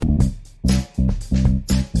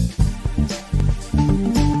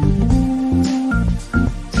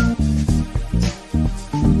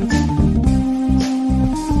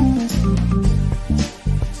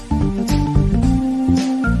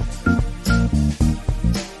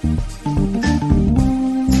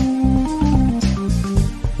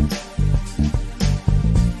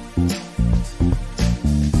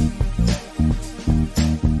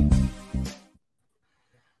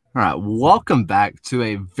All right, welcome back to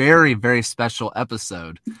a very, very special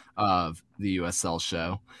episode of the USL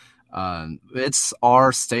show. It's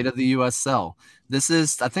our State of the USL. This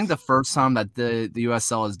is, I think, the first time that the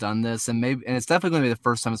USL has done this, and it's definitely going to be the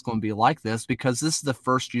first time it's going to be like this because this is the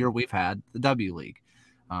first year we've had the W League.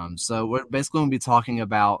 So we're basically going to be talking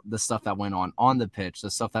about the stuff that went on the pitch,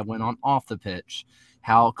 the stuff that went on off the pitch,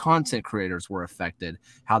 how content creators were affected,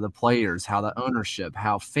 how the players, how the ownership,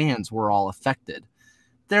 how fans were all affected.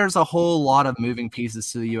 There's a whole lot of moving pieces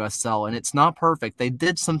to the USL, and it's not perfect. They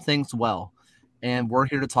did some things well, and we're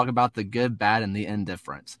here to talk about the good, bad, and the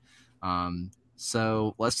indifferent.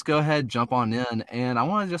 So let's go ahead, jump on in, and I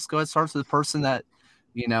want to just go ahead and start with the person that,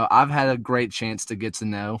 I've had a great chance to get to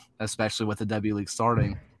know, especially with the W League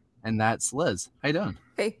starting, and that's Liz. How you doing?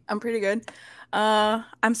 Hey, I'm pretty good.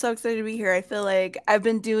 I'm so excited to be here. I feel like I've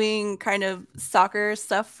been doing kind of soccer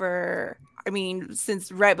stuff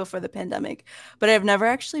since right before the pandemic, but I've never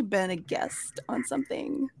actually been a guest on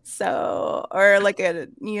something. Or like a,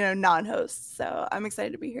 non-host. So I'm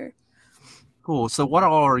excited to be here. Cool. So what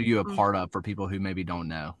all are you a part of for people who maybe don't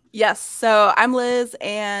know? Yes. So I'm Liz,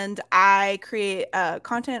 and I create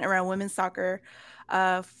content around women's soccer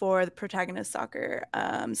for the Protagonist Soccer.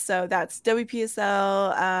 So that's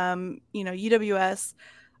WPSL, UWS,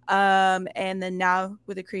 and then now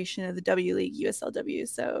with the creation of the W League, USLW.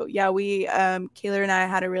 So yeah, Kayla and I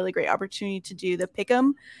had a really great opportunity to do the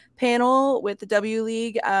Pick'em panel with the W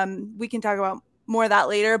League. We can talk about more of that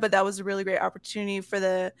later, but that was a really great opportunity for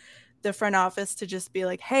the front office to just be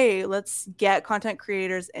like, hey, let's get content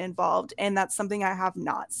creators involved. And that's something I have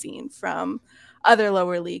not seen from other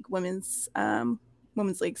lower league women's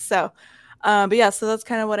leagues. So but yeah, so that's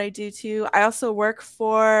kind of what I do too. I also work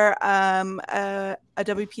for a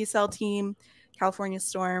WPSL team, California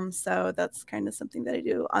Storm. So that's kind of something that I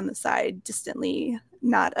do on the side, distantly,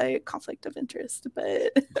 not a conflict of interest,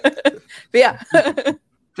 but but yeah.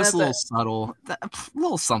 Just a little subtle, a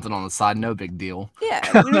little something on the side, no big deal. Yeah,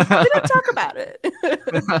 we don't talk about it.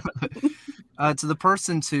 To the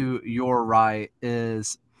person to your right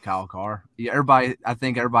is Kyle Carr. Yeah, I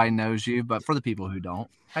think everybody knows you, but for the people who don't,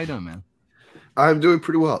 how you doing, man? I'm doing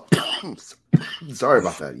pretty well. Sorry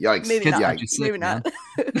about that. Yikes. Maybe not. Yikes. Maybe not.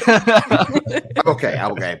 I'm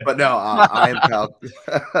okay. But no, I am Kyle.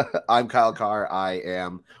 I'm Kyle Carr. I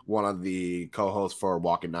am one of the co-hosts for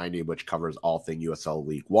Walking 90, which covers all thing USL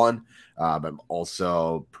League One. I'm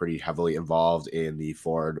also pretty heavily involved in the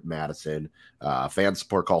Ford Madison fan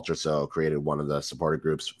support culture. So created one of the supporter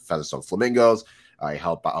groups, Featherstone Flamingos. I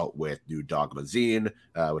help out with New Dogma Zine,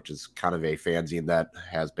 which is kind of a fanzine that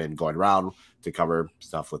has been going around to cover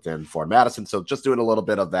stuff within Ford Madison. So just doing a little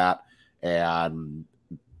bit of that. And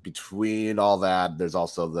between all that, there's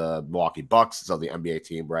also the Milwaukee Bucks, so the NBA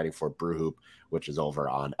team writing for Brew Hoop, which is over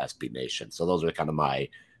on SB Nation. So those are kind of my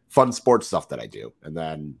fun sports stuff that I do. And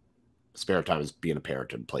then spare time is being a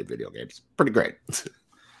parent and play video games. Pretty great.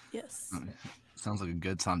 Yes. Sounds like a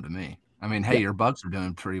good time to me. I mean, hey, your Bucks are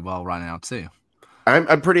doing pretty well right now too.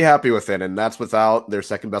 I'm pretty happy with it, and that's without their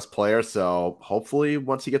second best player. So hopefully,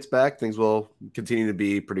 once he gets back, things will continue to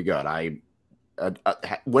be pretty good.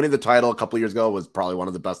 Winning the title a couple years ago was probably one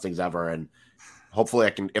of the best things ever, and hopefully,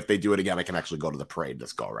 I can. If they do it again, I can actually go to the parade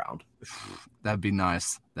this go around. That'd be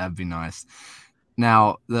nice. That'd be nice.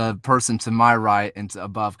 Now, the person to my right and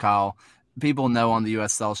above Kyle, people know on the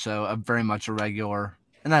USL show, very much a regular.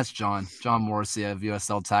 And that's John Morrissey of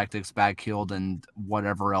USL Tactics, Backheeled, and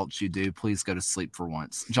whatever else you do. Please go to sleep for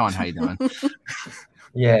once. John, how you doing?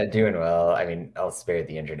 Yeah, doing well. I mean, I'll spare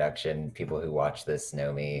the introduction. People who watch this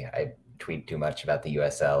know me. I tweet too much about the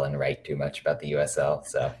USL and write too much about the USL,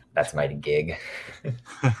 so that's my gig.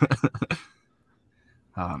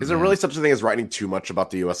 Is there really such a thing as writing too much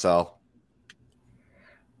about the USL?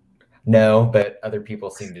 No, but other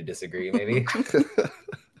people seem to disagree, maybe.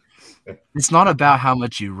 It's not about how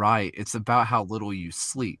much you write. It's about how little you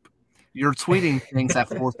sleep. You're tweeting things at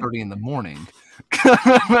 4:30 in the morning.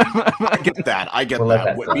 I get that.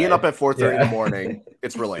 Being up at 4:30 in the morning,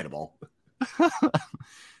 it's relatable.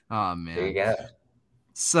 Oh, man. There you go.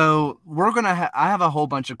 So we're going to I have a whole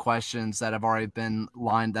bunch of questions that have already been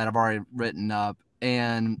that I've already written up.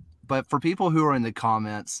 But for people who are in the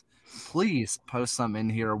comments, please post some in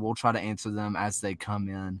here. We'll try to answer them as they come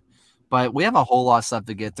in. But we have a whole lot of stuff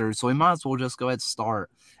to get through, so we might as well just go ahead and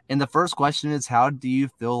start. And the first question is, how do you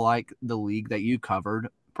feel like the league that you covered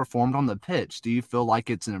performed on the pitch? Do you feel like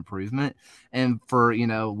it's an improvement? And for,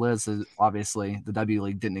 Liz, obviously the W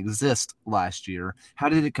League didn't exist last year. How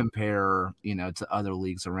did it compare, to other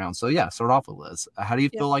leagues around? So, yeah, start off with Liz. How do you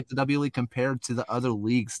feel like the W League compared to the other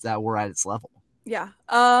leagues that were at its level? Yeah.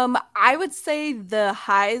 I would say the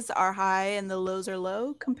highs are high and the lows are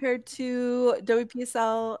low compared to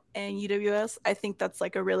WPSL and UWS. I think that's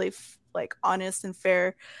like a really like honest and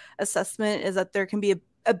fair assessment, is that there can be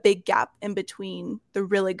a big gap in between the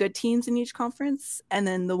really good teams in each conference and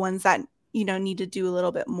then the ones that need to do a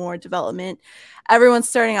little bit more development. Everyone's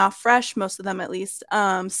starting off fresh, most of them at least.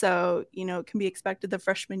 So it can be expected the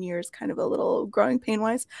freshman year is kind of a little growing pain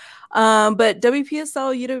wise. But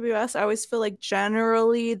WPSL, UWS, I always feel like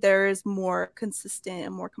generally there's more consistent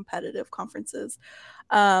and more competitive conferences.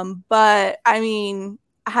 But I mean,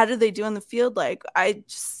 how did they do on the field? Like,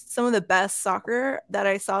 some of the best soccer that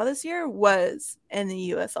I saw this year was in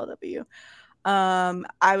the USLW.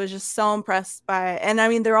 I was just so impressed by, and I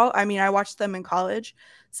mean, I watched them in college.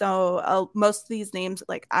 So most of these names,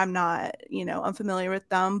 like, I'm not, unfamiliar with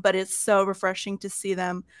them, but it's so refreshing to see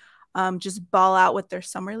them just ball out with their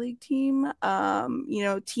summer league team.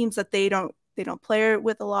 Teams that they don't play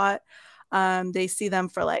with a lot. They see them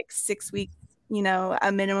for like 6 weeks,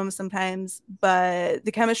 a minimum sometimes, but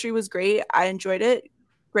the chemistry was great. I enjoyed it.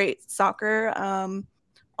 Great soccer.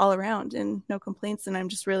 All around, and no complaints. And I'm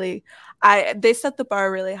just really, they set the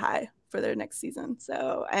bar really high for their next season.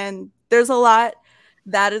 So, and there's a lot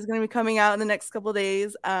that is going to be coming out in the next couple of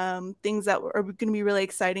days. Things that are going to be really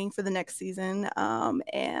exciting for the next season.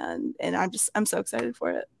 And I'm so excited for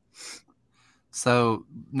it. So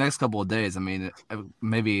next couple of days, I mean,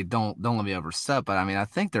 maybe don't let me overstep, but I mean, I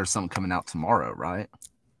think there's something coming out tomorrow, right?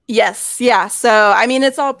 Yes. Yeah. So, I mean,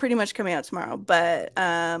 it's all pretty much coming out tomorrow, but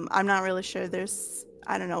I'm not really sure.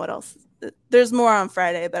 I don't know what else. There's more on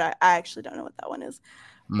Friday, but I actually don't know what that one is.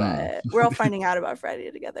 But we're all finding out about Friday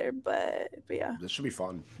together. But yeah. This should be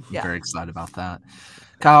fun. Yeah. Very excited about that.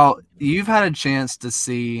 Kyle, you've had a chance to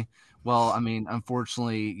see, well, I mean,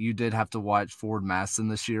 unfortunately, you did have to watch Ford Madison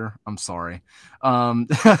this year. I'm sorry.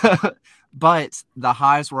 But the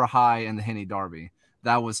highs were high in the Henny Derby.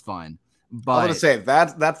 That was fun. But I'm gonna say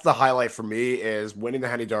that's the highlight for me, is winning the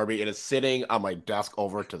Henny Derby. It is sitting on my desk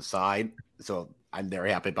over to the side, so I'm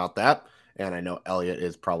very happy about that. And I know Elliot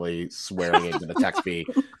is probably swearing into the text me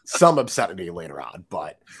some obscenity later on,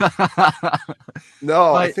 but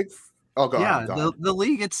no, I think. Oh, go ahead. The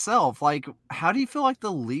league itself, like, how do you feel like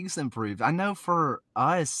the league's improved? I know for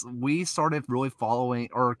us, we started really following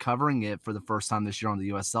or covering it for the first time this year on the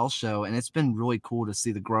USL show, and it's been really cool to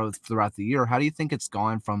see the growth throughout the year. How do you think it's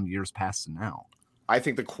gone from years past to now? I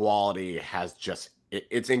think the quality has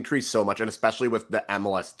it's increased so much, and especially with the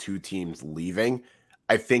MLS2 teams leaving,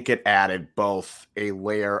 I think it added both a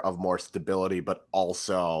layer of more stability, but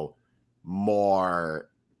also more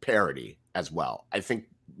parity as well. I think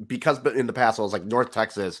because in the past, I was like, North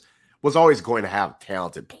Texas was always going to have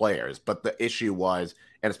talented players, but the issue was,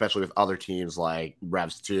 and especially with other teams like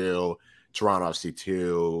Revs 2, Toronto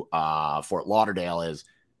FC2, Fort Lauderdale, is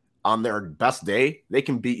on their best day, they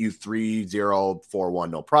can beat you 3-0, 4-1,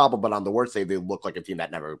 no problem. But on the worst day, they look like a team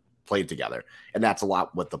that never played together. And that's a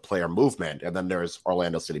lot with the player movement. And then there's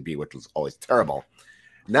Orlando City B, which was always terrible.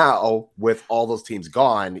 Now, with all those teams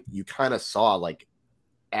gone, you kind of saw like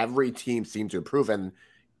every team seemed to improve. And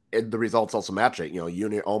the results also match it.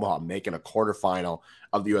 Union Omaha making a quarterfinal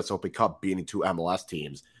of the U.S. Open Cup, beating two MLS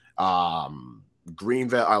teams.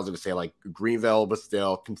 Greenville, I was going to say, like, Greenville was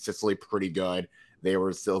still consistently pretty good. They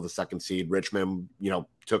were still the second seed. Richmond,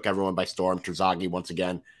 took everyone by storm. Terzaghi, once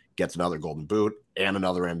again, gets another Golden Boot and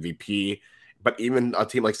another MVP. But even a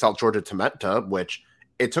team like South Georgia Temecula, which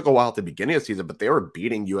it took a while at the beginning of the season, but they were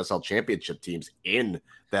beating USL championship teams in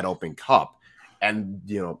that Open Cup. And,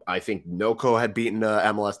 I think NOCO had beaten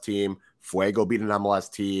an MLS team. Fuego beat an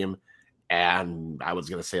MLS team. And I was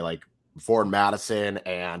going to say, like, Ford Madison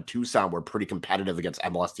and Tucson were pretty competitive against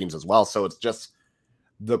MLS teams as well. So it's just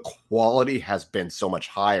the quality has been so much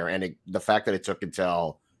higher. And the fact that it took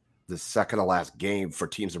until the second to last game for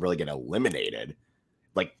teams to really get eliminated.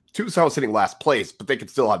 Like, Tucson was sitting last place, but they could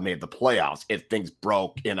still have made the playoffs if things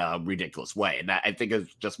broke in a ridiculous way. And I think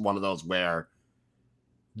it's just one of those where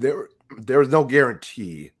there's no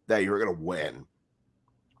guarantee that you're going to win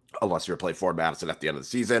unless you're playing Ford Madison at the end of the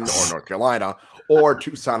season, or North Carolina, or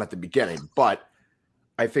Tucson at the beginning. But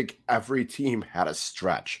I think every team had a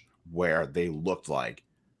stretch where they looked like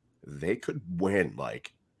they could win.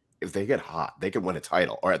 Like, if they get hot, they could win a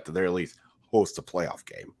title, or at the very least host a playoff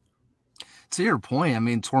game. To your point, I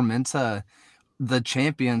mean, Tormenta, the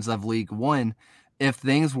champions of League One, if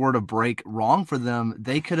things were to break wrong for them,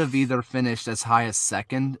 they could have either finished as high as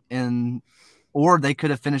second or they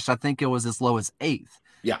could have finished, I think it was as low as eighth.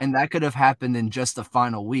 Yeah. And that could have happened in just the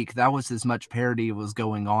final week. That was as much parity was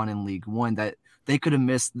going on in League One that they could have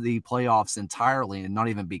missed the playoffs entirely and not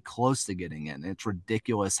even be close to getting in. It's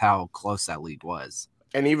ridiculous how close that league was.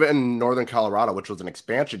 And even Northern Colorado, which was an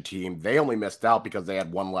expansion team, they only missed out because they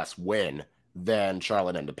had one less win than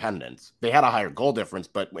Charlotte Independence. They had a higher goal difference,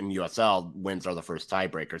 but in USL, wins are the first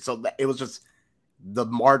tiebreaker. So it was just the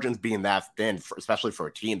margins being that thin, especially for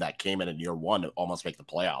a team that came in year one to almost make the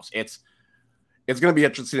playoffs. It's going to be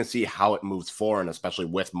interesting to see how it moves forward, especially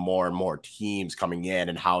with more and more teams coming in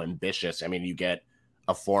and how ambitious. I mean, you get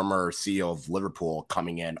a former CEO of Liverpool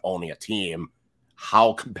coming in, owning a team.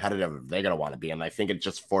 How competitive are they going to want to be? And I think it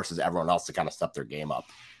just forces everyone else to kind of step their game up.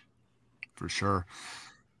 For sure.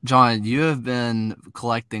 John, you have been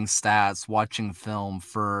collecting stats, watching film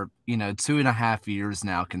for, 2.5 years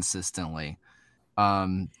now consistently.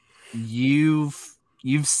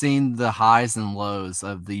 You've seen the highs and lows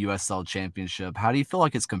of the USL Championship. How do you feel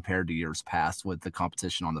like it's compared to years past with the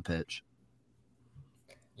competition on the pitch?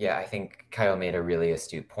 Yeah, I think Kyle made a really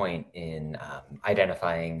astute point in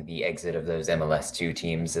identifying the exit of those MLS2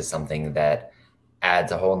 teams as something that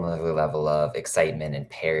adds a whole nother level of excitement and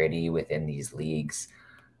parity within these leagues.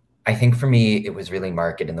 I think for me, it was really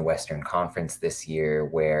marked in the Western Conference this year,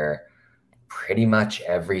 where pretty much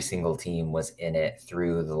every single team was in it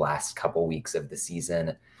through the last couple weeks of the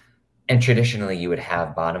season. And traditionally, you would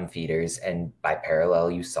have bottom feeders, and by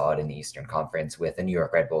parallel, you saw it in the Eastern Conference with the New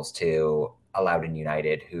York Red Bulls too, Loudoun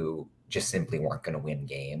United, who just simply weren't going to win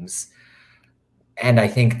games. And I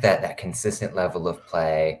think that consistent level of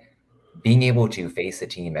play, being able to face a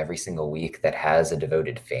team every single week that has a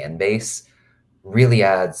devoted fan base, really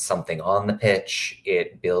adds something on the pitch.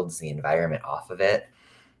 It builds the environment off of it.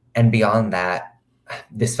 And beyond that,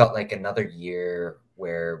 this felt like another year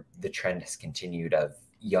where the trend has continued of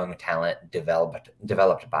young talent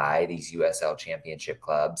developed by these USL championship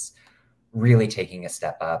clubs really taking a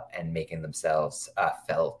step up and making themselves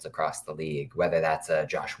felt across the league, whether that's a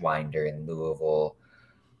Josh Winder in Louisville.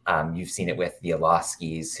 You've seen it with the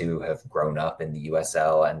Oloskis, who have grown up in the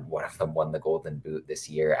USL, and one of them won the Golden Boot this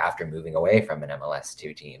year after moving away from an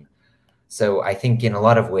MLS2 team. So I think in a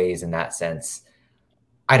lot of ways, in that sense,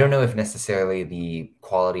 I don't know if necessarily the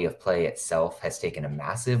quality of play itself has taken a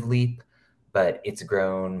massive leap, but it's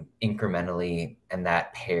grown incrementally, and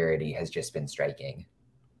that parity has just been striking.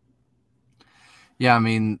 Yeah, I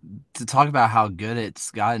mean, to talk about how good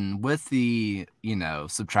it's gotten with the,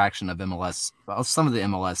 subtraction of MLS, well, some of the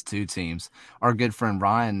MLS2 teams, our good friend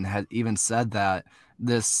Ryan had even said that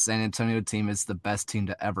this San Antonio team is the best team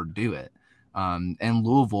to ever do it. And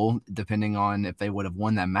Louisville, depending on if they would have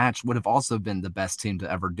won that match, would have also been the best team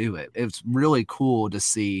to ever do it. It's really cool to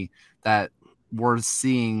see that we're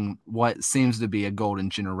seeing what seems to be a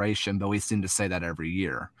golden generation, but we seem to say that every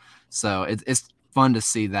year. So it's fun to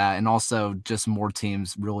see that, and also just more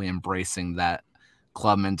teams really embracing that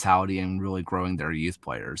club mentality and really growing their youth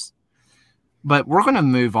players. But we're going to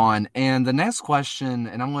move on, and the next question,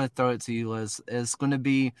 and I'm going to throw it to you, Liz, is going to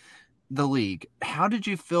be the league. How did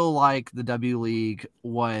you feel like the W League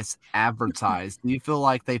was advertised? Do you feel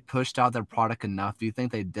like they pushed out their product enough? Do you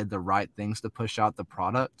think they did the right things to push out the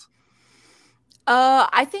product?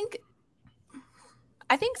 I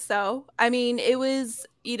think so. I mean, it was,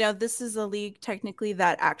 this is a league technically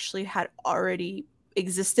that actually had already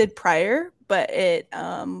existed prior, but it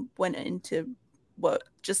went into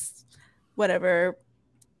whatever.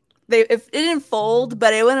 If it didn't fold,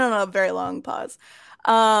 but it went on a very long pause.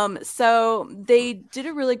 So they did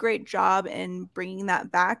a really great job in bringing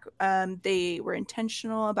that back. They were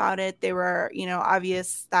intentional about it. They were,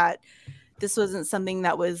 obvious that this wasn't something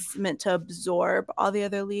that was meant to absorb all the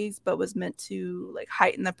other leagues, but was meant to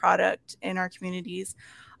heighten the product in our communities.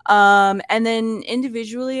 And then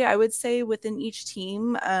individually, I would say within each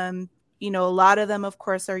team, a lot of them, of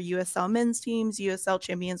course, are USL men's teams, USL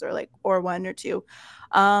champions, or one or two.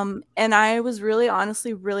 And I was really,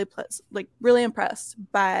 honestly, really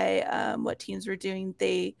impressed by what teams were doing.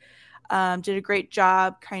 They did a great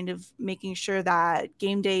job kind of making sure that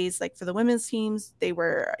game days, like for the women's teams, they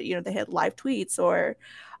were, they had live tweets, or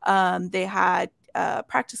they had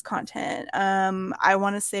practice content. I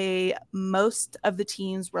want to say most of the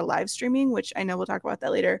teams were live streaming, which I know we'll talk about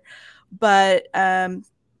that later. But,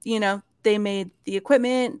 they made the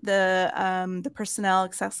equipment, the personnel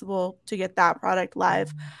accessible to get that product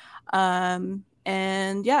live.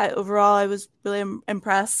 And yeah, overall, I was really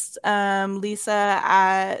impressed. Lisa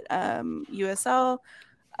at USL,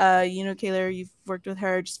 Kaylor, you've worked with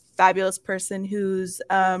her, just fabulous person who's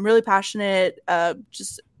really passionate,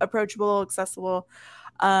 just approachable, accessible,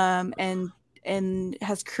 and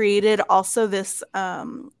has created also this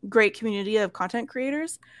great community of content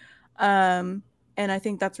creators. And I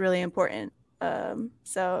think that's really important.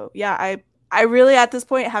 So yeah, I really at this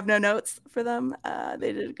point have no notes for them.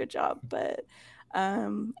 They did a good job, but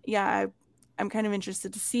yeah, I'm kind of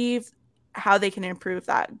interested to see how they can improve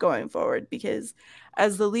that going forward, because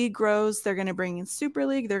as the league grows, they're going to bring in Super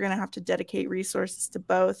League. They're going to have to dedicate resources to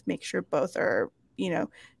both, make sure both are,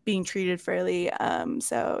 being treated fairly.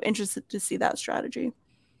 So interested to see that strategy.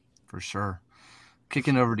 For sure.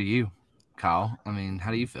 Kicking over to you, Kyle. I mean,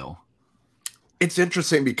 how do you feel? It's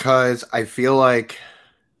interesting because I feel like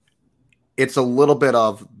it's a little bit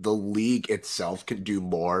of the league itself can do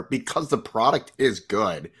more because the product is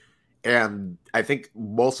good. And I think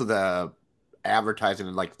most of the advertising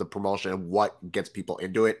and like the promotion and what gets people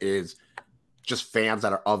into it is just fans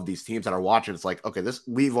that are of these teams that are watching. It's like, okay, this,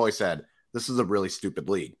 we've always said this is a really stupid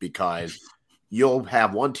league because you'll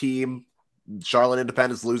have one team, Charlotte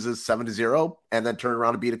Independence loses 7-0, and then turn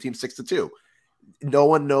around and beat a team 6-2. No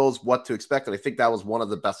one knows what to expect. And I think that was one of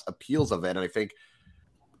the best appeals of it. And I think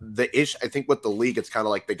I think with the league, it's kind of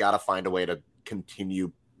like they got to find a way to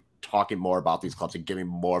continue talking more about these clubs and giving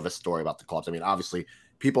more of a story about the clubs. I mean, obviously,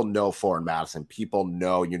 people know Fort Madison, people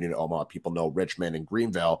know Union Omaha, people know Richmond and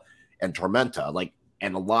Greenville and Tormenta. Like,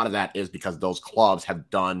 and a lot of that is because those clubs have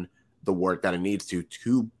done the work that it needs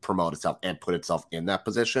to promote itself and put itself in that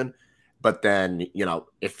position. But then,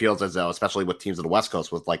 it feels as though, especially with teams of the West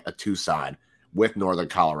Coast, with like a Tucson, with Northern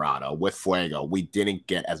Colorado, with Fuego, we didn't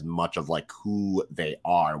get as much of like who they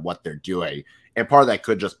are, what they're doing. And part of that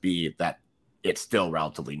could just be that it's still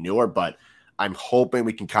relatively newer, but I'm hoping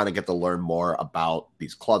we can kind of get to learn more about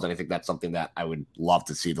these clubs. And I think that's something that I would love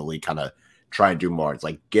to see the league kind of try and do more. It's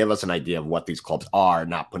like, give us an idea of what these clubs are,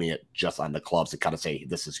 not putting it just on the clubs to kind of say,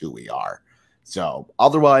 this is who we are. So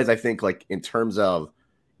otherwise, I think like in terms of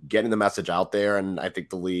getting the message out there, and I think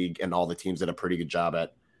the league and all the teams did a pretty good job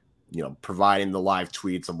at, providing the live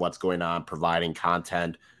tweets of what's going on, providing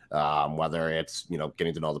content, whether it's,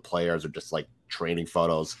 getting to know the players or just like training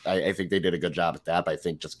photos. I think they did a good job at that. But I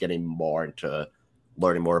think just getting more into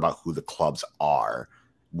learning more about who the clubs are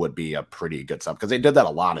would be a pretty good stuff, because they did that a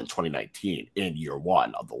lot in 2019 in year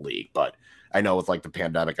one of the league. But I know with like the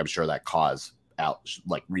pandemic, I'm sure that caused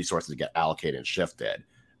like resources to get allocated and shifted.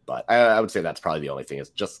 But I would say that's probably the only thing, is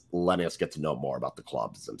just letting us get to know more about the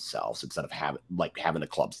clubs themselves instead of having the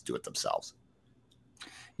clubs do it themselves.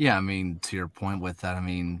 Yeah, I mean, to your point with that, I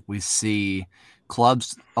mean, we see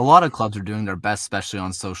a lot of clubs are doing their best, especially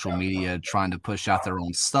on social media, trying to push out their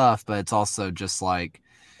own stuff. But it's also just like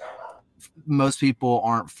most people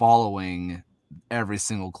aren't following every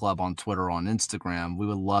single club on Twitter or on Instagram. We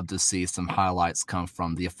would love to see some highlights come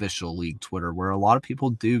from the official league Twitter, where a lot of people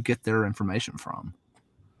do get their information from.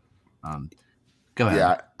 Go ahead.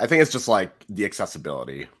 Yeah, I think it's just like the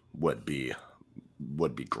accessibility would be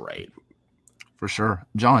great. For sure.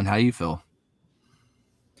 John, how do you feel?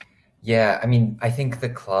 Yeah, I mean, I think the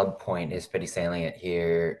club point is pretty salient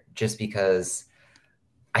here, just because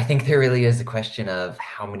I think there really is a question of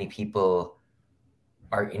how many people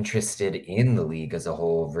are interested in the league as a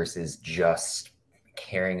whole versus just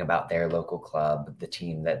caring about their local club, the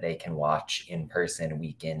team that they can watch in person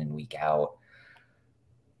week in and week out.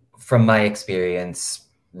 From my experience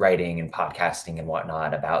writing and podcasting and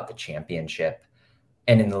whatnot about the championship,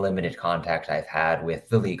 and in the limited contact I've had with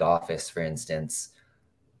the league office, for instance,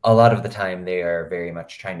 a lot of the time they are very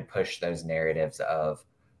much trying to push those narratives of,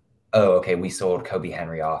 oh, okay, we sold Kobe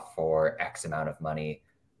Henry off for X amount of money.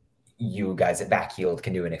 You guys at Backheeled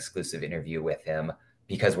can do an exclusive interview with him,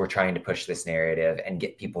 because we're trying to push this narrative and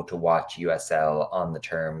get people to watch USL on the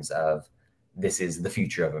terms of this is the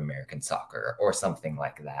future of American soccer or something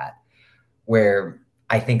like that, where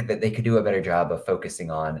I think that they could do a better job of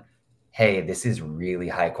focusing on, hey, this is really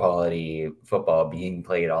high quality football being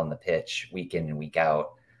played on the pitch week in and week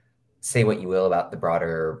out. Say what you will about the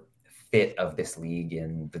broader fit of this league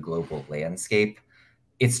in the global landscape.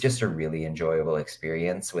 It's just a really enjoyable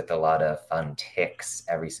experience with a lot of fun ticks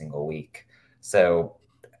every single week. So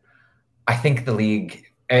I think the league,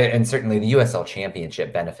 and certainly the USL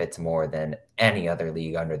Championship, benefits more than any other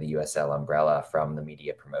league under the USL umbrella from the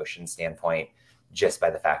media promotion standpoint, just by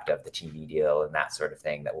the fact of the TV deal and that sort of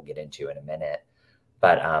thing that we'll get into in a minute.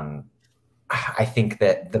 But I think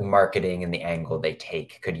that the marketing and the angle they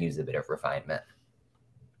take could use a bit of refinement.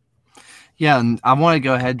 Yeah, and I want to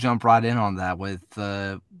go ahead and jump right in on that with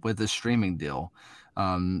the streaming deal.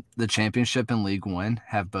 The Championship and League One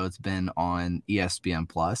have both been on ESPN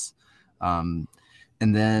Plus.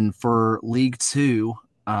 And then for League Two,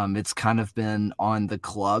 it's kind of been on the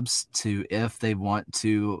clubs to, if they want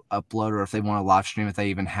to upload or if they want to live stream, if they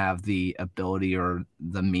even have the ability or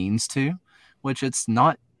the means to, which it's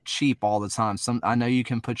not cheap all the time. I know you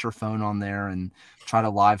can put your phone on there and try to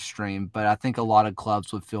live stream, but I think a lot of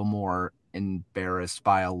clubs would feel more embarrassed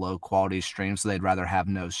by a low quality stream, so they'd rather have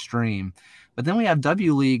no stream. But then we have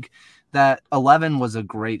W League. That 11 was a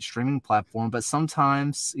great streaming platform, but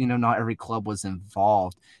sometimes, not every club was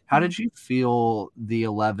involved. How did you feel the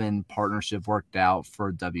 11 partnership worked out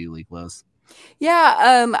for W League, Liz?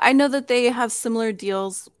 Yeah, I know that they have similar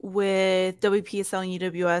deals with WPSL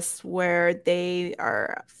and UWS where they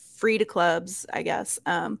are free to clubs, I guess,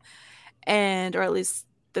 and or at least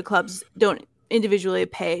the clubs don't individually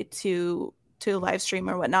pay to live stream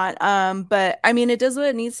or whatnot. But I mean, it does what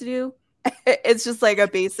it needs to do. It's just like a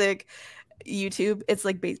basic YouTube. It's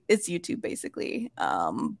like it's YouTube basically,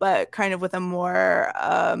 but kind of with a more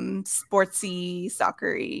sportsy,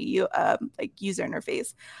 soccery like user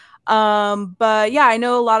interface. But yeah, I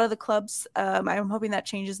know a lot of the clubs. I'm hoping that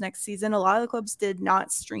changes next season. A lot of the clubs did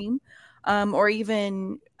not stream, or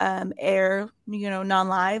even air,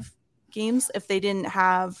 non-live games if they didn't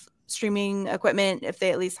have streaming equipment. If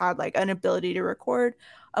they at least had like an ability to record,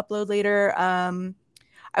 upload later.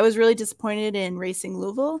 I was really disappointed in Racing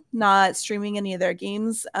Louisville not streaming any of their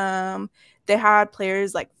games. They had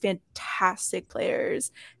players, like fantastic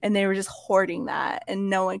players, and they were just hoarding that, and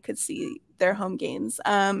no one could see their home games.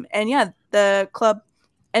 And yeah, the club,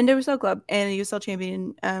 NWSL club, and the USL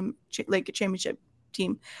champion, like championship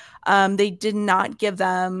team, they did not give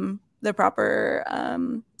them the proper,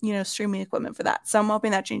 streaming equipment for that. So I'm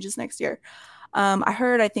hoping that changes next year.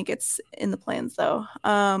 I think it's in the plans though.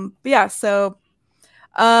 But yeah, so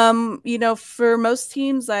for most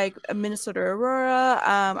teams like Minnesota Aurora,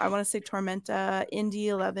 I want to say Tormenta, Indy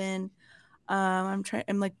 11. I'm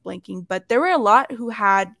like blanking, but there were a lot who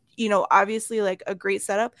had, obviously like a great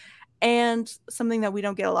setup, and something that we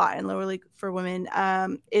don't get a lot in lower league for women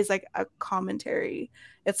is like a commentary.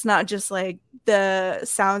 It's not just like the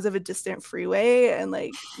sounds of a distant freeway and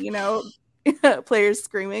like, players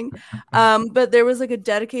screaming. But there was like a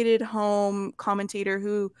dedicated home commentator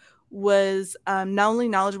who was not only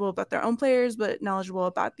knowledgeable about their own players, but knowledgeable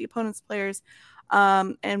about the opponent's players,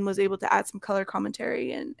 and was able to add some color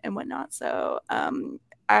commentary and whatnot. So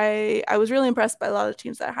I was really impressed by a lot of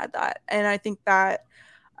teams that had that. And I think that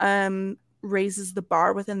raises the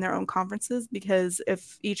bar within their own conferences, because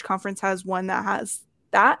if each conference has one that has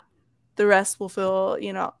that, the rest will feel,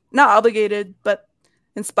 not obligated, but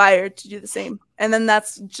inspired to do the same. And then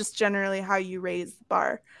that's just generally how you raise the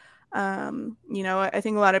bar. I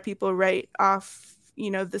think a lot of people write off,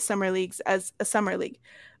 the summer leagues as a summer league,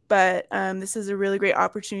 but this is a really great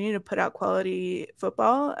opportunity to put out quality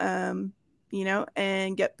football, and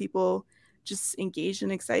get people just engaged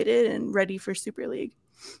and excited and ready for Super League.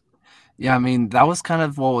 Yeah, I mean, that was kind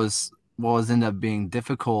of what was ended up being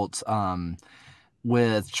difficult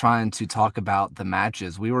with trying to talk about the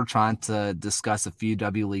matches. We were trying to discuss a few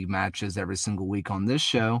W League matches every single week on this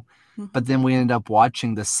show, but then we ended up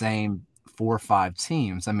watching the same 4 or 5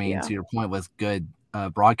 teams. I mean, to your point with good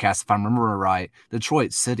broadcast, if I remember right,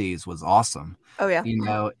 Detroit Cities was awesome. Oh yeah.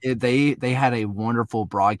 They had a wonderful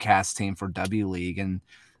broadcast team for W League, and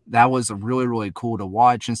that was really, really cool to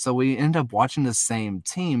watch. And so we ended up watching the same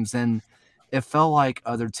teams, and it felt like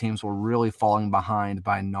other teams were really falling behind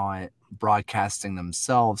by not broadcasting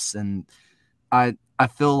themselves. And I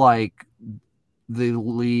feel like the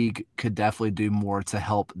league could definitely do more to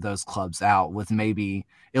help those clubs out with maybe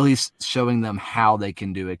at least showing them how they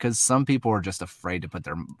can do it, because some people are just afraid to put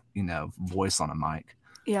their voice on a mic.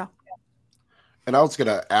 Yeah. And I was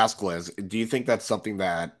gonna ask Liz, do you think that's something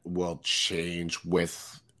that will change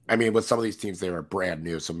with some of these teams? They were brand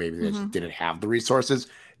new, so maybe they just didn't have the resources.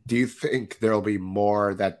 Do you think there'll be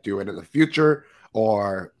more that do it in the future,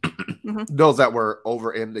 or those that were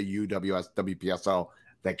over in the UWS, WPSL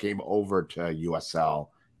that came over to USL,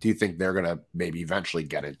 do you think they're going to maybe eventually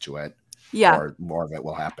get into it? Yeah. Or more of it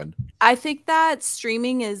will happen? I think that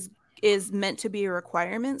streaming is meant to be a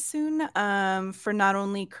requirement soon, for not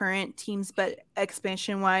only current teams, but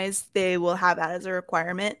expansion wise, they will have that as a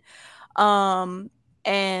requirement.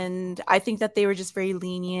 And I think that they were just very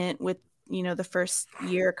lenient with, the first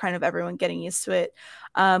year, kind of everyone getting used to it.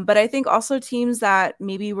 But I think also teams that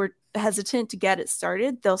maybe were hesitant to get it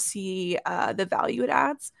started, they'll see the value it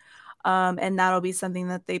adds. And that'll be something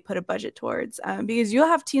that they put a budget towards, because you'll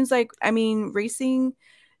have teams like, Racing,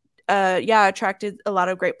 attracted a lot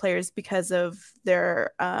of great players because of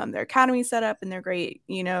their academy setup and their great,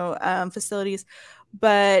 facilities.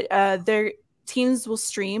 But their teams will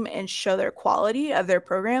stream and show their quality of their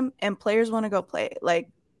program, and players want to go play. Like,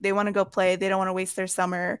 they want to go play. They don't want to waste their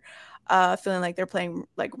summer feeling like they're playing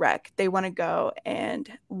like rec. They want to go,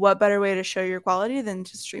 and what better way to show your quality than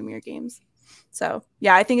to stream your games? So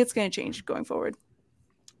yeah, I think it's going to change going forward.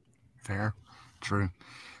 Fair. True.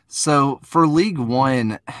 So for League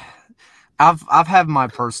One, I've had my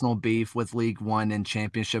personal beef with League One and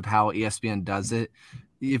Championship, how ESPN does it.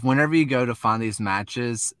 If whenever you go to find these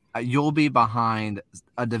matches, you'll be behind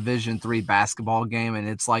a Division III basketball game, and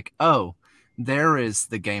it's like, oh, there is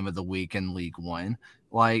the game of the week in League One.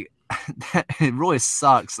 Like, it really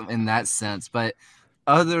sucks in that sense. But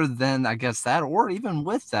other than, I guess, that, or even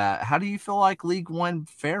with that, how do you feel like League One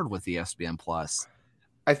fared with ESPN Plus?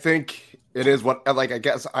 I think it is what, like, I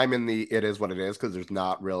guess I'm in the it is what it is because there's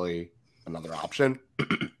not really another option.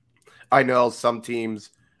 I know some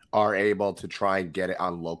teams are able to try and get it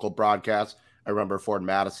on local broadcasts. I remember Ford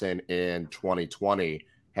Madison in 2020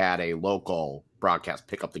 had a local broadcast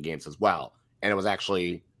pick up the games as well. And it was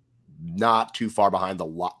actually not too far behind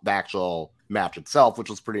the actual match itself, which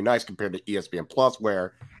was pretty nice compared to ESPN Plus,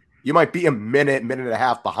 where you might be a minute and a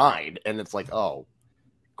half behind. And it's like, oh,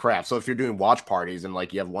 crap. So if you're doing watch parties and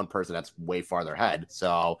like you have one person that's way farther ahead.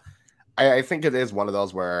 So I think it is one of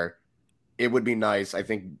those where it would be nice. I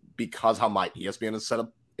think because how my ESPN is set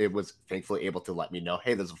up, it was thankfully able to let me know,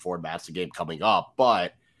 hey, there's a Ford Madison game coming up.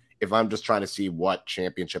 But if I'm just trying to see what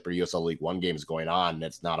championship or USL League One game is going on and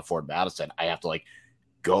it's not a Ford Madison, I have to like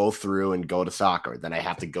go through and go to soccer. Then I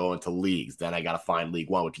have to go into leagues. Then I got to find League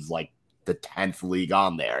One, which is like the 10th league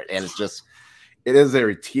on there. And it's just, it is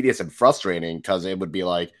very tedious and frustrating because it would be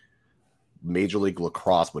like Major League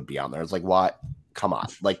Lacrosse would be on there. It's like, what? Come on.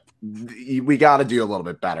 Like, we got to do a little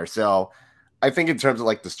bit better. So I think in terms of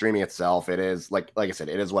like the streaming itself, it is like I said,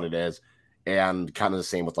 it is what it is. And kind of the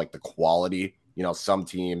same with like the quality. You know, some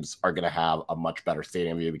teams are going to have a much better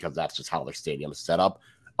stadium view because that's just how their stadium is set up.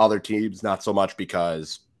 Other teams, not so much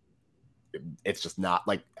because it's just not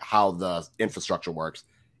like how the infrastructure works.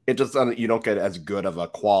 It just, you don't get as good of a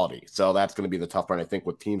quality. So that's going to be the tough part. I think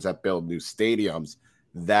with teams that build new stadiums,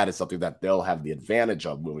 that is something that they'll have the advantage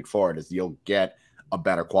of moving forward is you'll get a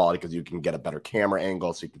better quality because you can get a better camera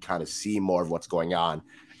angle so you can kind of see more of what's going on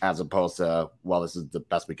as opposed to, well, this is the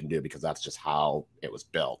best we can do because that's just how it was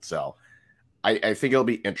built. So I think it'll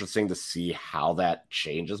be interesting to see how that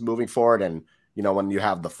changes moving forward. And, you know, when you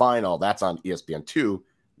have the final, that's on ESPN2,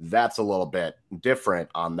 that's a little bit different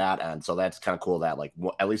on that end. So that's kind of cool that, like,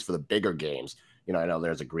 at least for the bigger games, you know, I know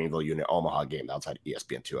there's a Greenville Union Omaha game that was on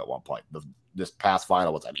ESPN2 at one point. This past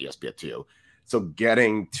final was on ESPN2. So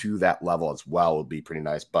getting to that level as well would be pretty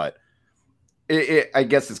nice. But I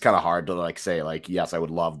guess it's kind of hard to like say, like, yes, I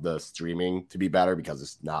would love the streaming to be better because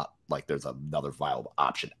it's not like there's another viable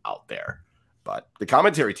option out there. But the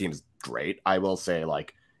commentary team is great. I will say,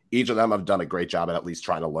 like, each of them have done a great job at least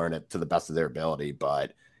trying to learn it to the best of their ability.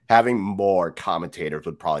 But having more commentators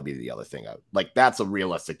would probably be the other thing. Like, that's a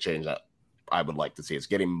realistic change that I would like to see, is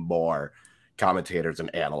getting more commentators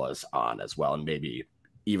and analysts on as well. And maybe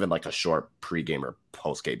even like a short pregame or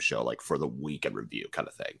postgame show, like for the weekend review kind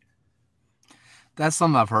of thing. That's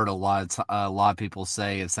something I've heard a lot of people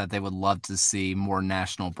say, is that they would love to see more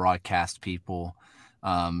national broadcast people,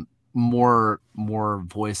 more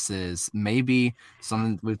voices, maybe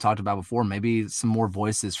something we've talked about before, maybe some more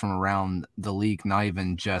voices from around the league, not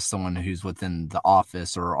even just someone who's within the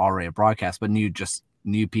office or already a broadcast, but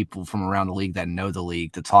new people from around the league that know the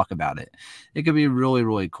league to talk about it. It could be really,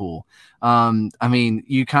 really cool. I mean,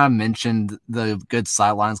 you kind of mentioned the good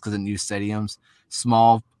sidelines because of new stadiums.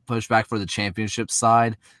 Small pushback for the championship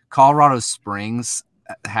side. Colorado Springs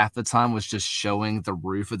half the time was just showing the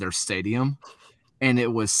roof of their stadium, and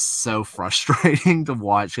it was so frustrating to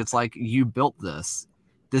watch. It's like, you built this.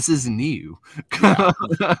 This is new. Yeah.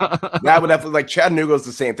 That would definitely, like, Chattanooga's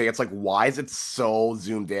the same thing. It's like, why is it so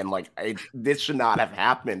zoomed in? Like, this should not have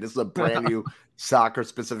happened. This is a brand new soccer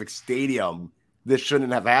specific stadium. This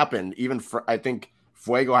shouldn't have happened. Even for, I think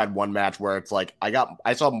Fuego had one match where it's like,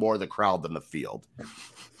 I saw more of the crowd than the field,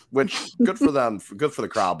 which good for them, good for the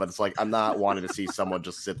crowd. But it's like, I'm not wanting to see someone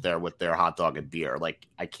just sit there with their hot dog and beer. Like,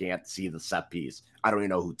 I can't see the set piece. I don't even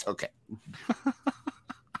know who took it.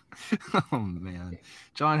 Oh man,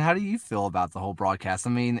 John, how do you feel about the whole broadcast? I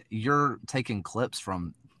mean, you're taking clips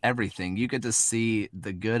from everything. You get to see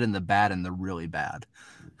the good and the bad and the really bad.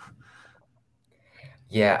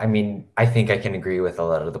 Yeah, I mean, I think I can agree with a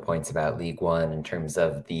lot of the points about League One in terms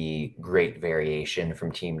of the great variation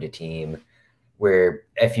from team to team. Where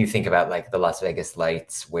if you think about like the Las Vegas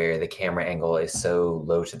Lights, where the camera angle is so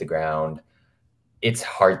low to the ground, it's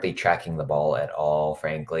hardly tracking the ball at all,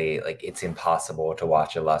 frankly. Like, it's impossible to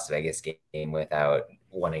watch a Las Vegas game without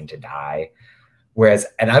wanting to die. Whereas,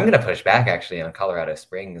 and I'm going to push back actually on Colorado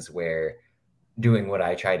Springs, where doing what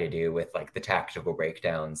I try to do with like the tactical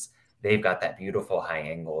breakdowns, they've got that beautiful high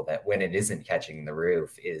angle that when it isn't catching the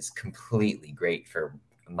roof is completely great for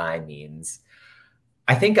my means.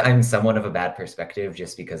 I think I'm somewhat of a bad perspective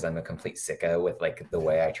just because I'm a complete sicko with like the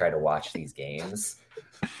way I try to watch these games.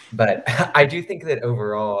 But I do think that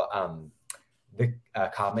overall, the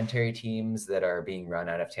commentary teams that are being run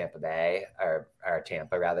out of Tampa Bay or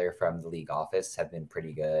Tampa rather from the league office have been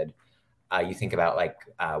pretty good. You think about like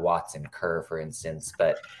Watts and Kerr, for instance,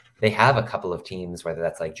 but they have a couple of teams, whether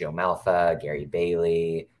that's like Joe Malfa, Gary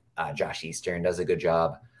Bailey, Josh Eastern does a good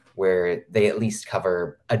job, where they at least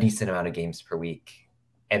cover a decent amount of games per week.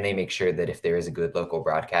 And they make sure that if there is a good local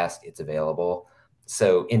broadcast, it's available.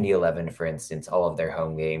 So Indy 11, for instance, all of their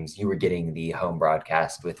home games, you were getting the home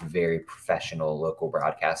broadcast with very professional local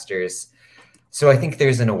broadcasters. So I think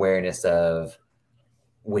there's an awareness of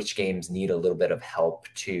which games need a little bit of help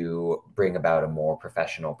to bring about a more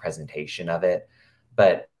professional presentation of it.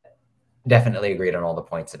 But definitely agreed on all the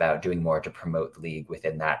points about doing more to promote the league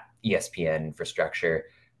within that ESPN infrastructure,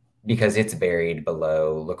 because it's buried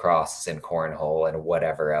below lacrosse and cornhole and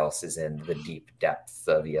whatever else is in the deep depths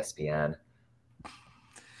of ESPN.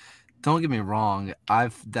 Don't get me wrong,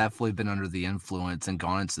 I've definitely been under the influence and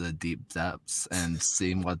gone into the deep depths and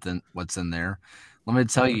seen what's in there. Let me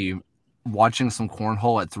tell you, watching some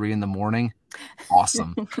cornhole at 3 a.m,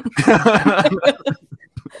 awesome.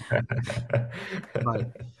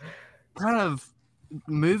 But kind of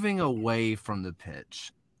moving away from the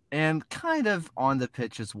pitch and kind of on the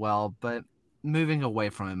pitch as well, but moving away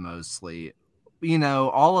from it mostly. You know,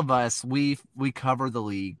 all of us, we cover the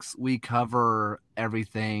leagues, we cover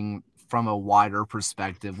everything from a wider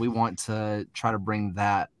perspective. We want to try to bring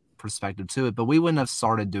that perspective to it, but we wouldn't have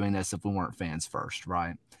started doing this if we weren't fans first,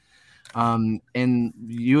 right? And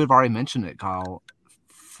you have already mentioned it, Kyle.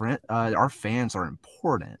 Our fans are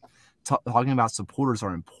important. Talking about supporters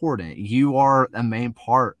are important. You are a main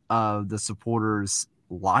part of the supporters'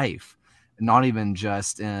 life, not even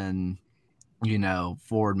just in,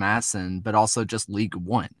 Forward Masson, but also just League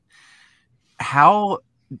One. How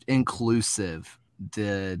inclusive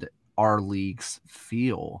did our leagues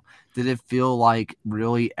feel? Did it feel like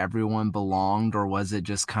really everyone belonged, or was it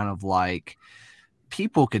just kind of like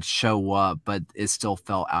people could show up, but it still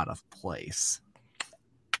felt out of place?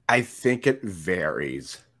 I think it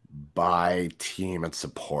varies by team and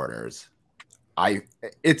supporters.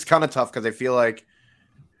 It's kind of tough because I feel like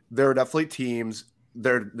there are definitely teams.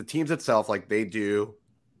 The teams itself, like they do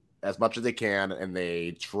as much as they can, and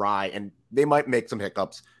they try, and they might make some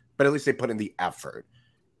hiccups, but at least they put in the effort.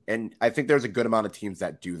 And I think there's a good amount of teams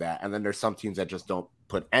that do that, and then there's some teams that just don't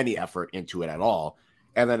put any effort into it at all.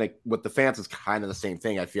 And then with the fans, it's kind of the same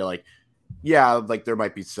thing. I feel like, yeah, like there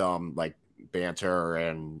might be some like banter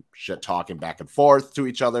and shit talking back and forth to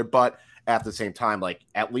each other, but at the same time, like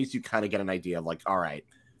at least you kind of get an idea of like, all right,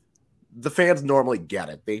 the fans normally get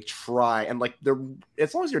it. They try, and like they're,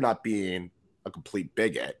 as long as you're not being a complete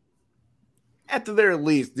bigot, at the very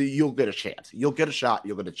least, you'll get a chance. You'll get a shot.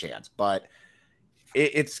 You'll get a chance. But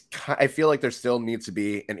I feel like there still needs to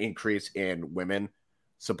be an increase in women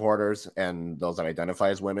supporters and those that identify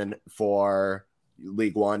as women for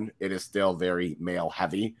League One. It is still very male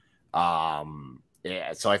heavy.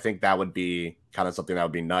 Yeah, so I think that would be kind of something that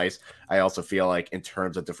would be nice. I also feel like in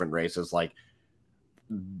terms of different races, like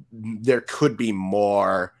there could be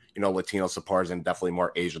more, Latino supporters and definitely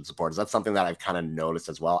more Asian supporters. That's something that I've kind of noticed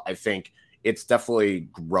as well. I think it's definitely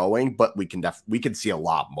growing, but we can see a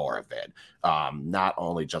lot more of it. Not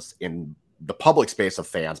only just in the public space of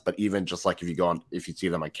fans, but even just like if you see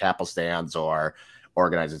them like Kappa stands or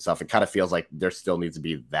organizing stuff, it kind of feels like there still needs to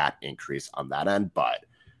be that increase on that end. But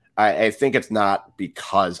I think it's not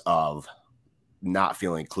because of not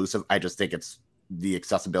feeling inclusive. I just think it's the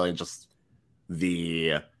accessibility and just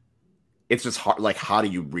it's just hard. Like, how do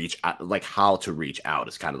you reach out? Like, how to reach out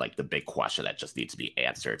is kind of like the big question that just needs to be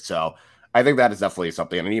answered. So I think that is definitely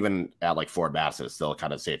something. And even at like Forward Masson, it's still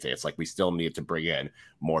kind of same thing. It's like we still need to bring in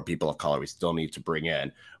more people of color. We still need to bring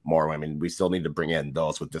in more women. We still need to bring in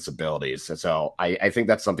those with disabilities. And so I think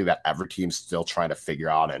that's something that every team's still trying to figure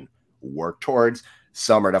out and work towards.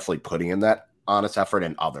 Some are definitely putting in that honest effort,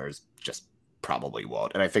 and others just probably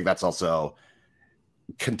won't. And I think that's also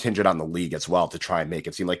contingent on the league as well to try and make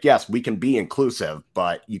it seem like, yes, we can be inclusive,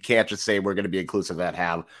 but you can't just say we're going to be inclusive and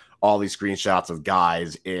have all these screenshots of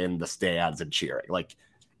guys in the stands and cheering. Like,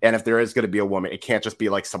 and if there is going to be a woman, it can't just be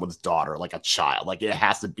like someone's daughter, like a child. Like, it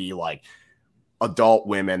has to be like adult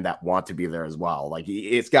women that want to be there as well. Like,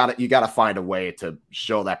 you got to find a way to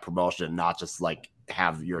show that promotion, not just like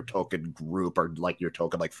have your token group or like your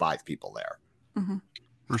token like 5 people there. Mm-hmm.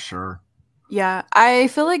 For sure. Yeah, I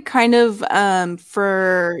feel like kind of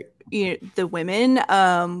for the women,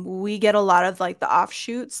 we get a lot of like the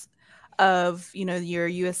offshoots of your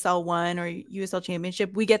USL 1 or USL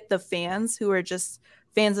Championship. We get the fans who are just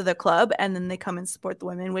fans of the club, and then they come and support the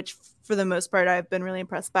women, which for the most part I've been really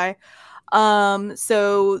impressed by.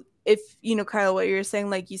 So if Kyle, what you're saying,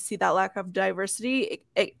 like you see that lack of diversity,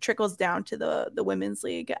 it trickles down to the women's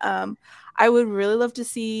league. I would really love to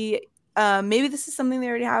see, maybe this is something they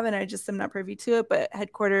already have and I just am not privy to it, but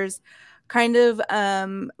headquarters kind of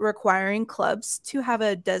requiring clubs to have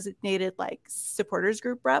a designated like supporters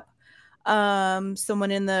group rep,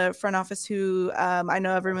 someone in the front office who, I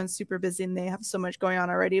know everyone's super busy and they have so much going on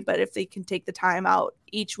already, but if they can take the time out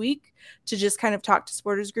each week to just kind of talk to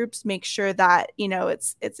supporters groups, make sure that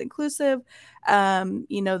it's inclusive,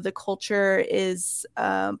 the culture is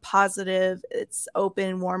positive, it's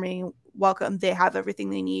open, warming, welcome, they have everything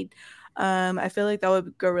they need. I feel like that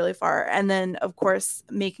would go really far. And then, of course,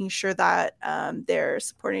 making sure that they're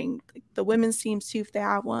supporting the women's teams too, if they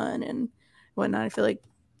have one and whatnot. I feel like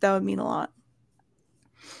that would mean a lot.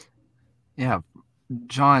 Yeah.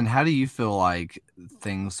 John, how do you feel like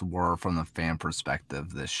things were from the fan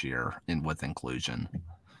perspective this year with inclusion?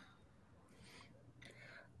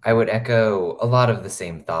 I would echo a lot of the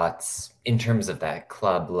same thoughts in terms of that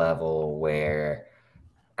club level, where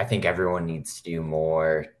I think everyone needs to do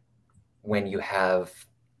more. When you have,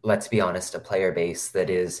 let's be honest, a player base that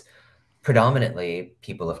is predominantly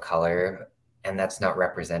people of color, and that's not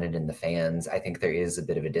represented in the fans, I think there is a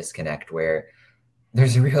bit of a disconnect where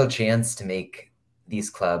there's a real chance to make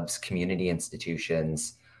these clubs community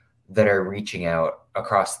institutions that are reaching out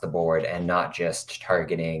across the board and not just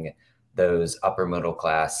targeting those upper middle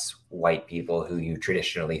class white people who you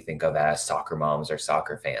traditionally think of as soccer moms or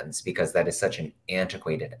soccer fans, because that is such an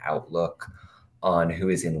antiquated outlook on who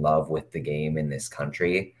is in love with the game in this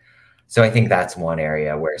country. So I think that's one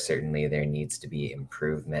area where certainly there needs to be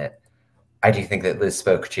improvement. I do think that Liz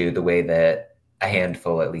spoke to the way that a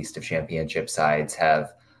handful, at least, of championship sides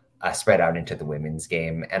have spread out into the women's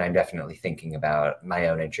game. And I'm definitely thinking about my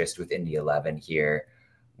own interest with Indy 11 here,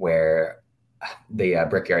 where the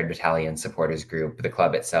Brickyard Battalion supporters group, the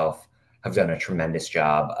club itself, have done a tremendous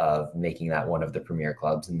job of making that one of the premier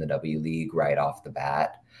clubs in the W League right off the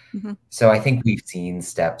bat. Mm-hmm. So I think we've seen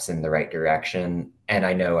steps in the right direction. And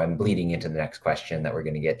I know I'm bleeding into the next question that we're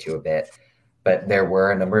going to get to a bit, but there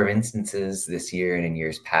were a number of instances this year and in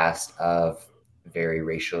years past of very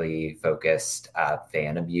racially focused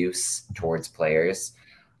fan abuse towards players.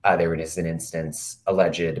 There was an instance,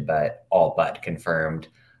 alleged but all but confirmed,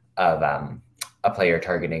 of a player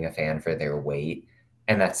targeting a fan for their weight.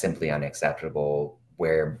 And that's simply unacceptable,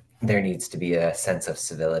 where there needs to be a sense of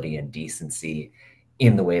civility and decency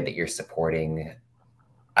in the way that you're supporting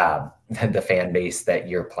the fan base that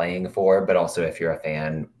you're playing for, but also if you're a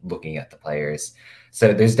fan looking at the players.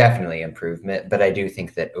 So there's definitely improvement, but I do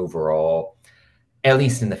think that overall, at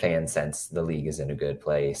least in the fan sense, the league is in a good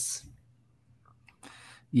place.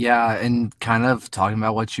 Yeah, and kind of talking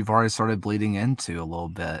about what you've already started bleeding into a little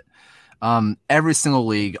bit. Every single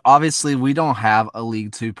league, obviously we don't have a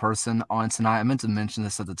League 2 person on tonight. I meant to mention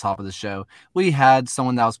this at the top of the show. We had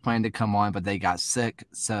someone that was planning to come on, but they got sick,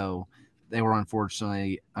 so they were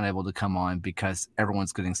unfortunately unable to come on because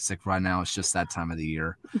everyone's getting sick right now. It's just that time of the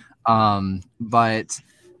year. But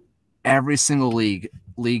every single league,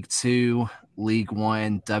 League 2, League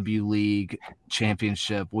 1, W League,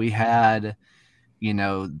 Championship, we had,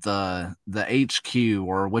 the HQ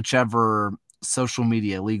or whichever social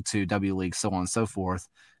media, League 2, W League, so on and so forth,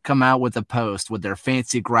 come out with a post with their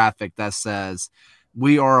fancy graphic that says,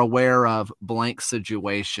 "We are aware of blank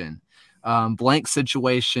situation. Blank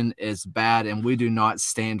situation is bad and we do not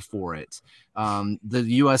stand for it.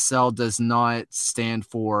 The USL does not stand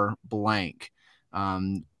for blank.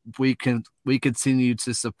 We continue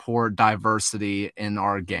to support diversity in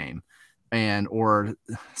our game or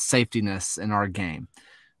safetyness in our game.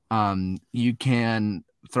 You can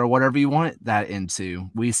throw whatever you want that into."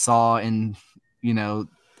 We saw in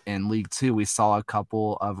League 2, we saw a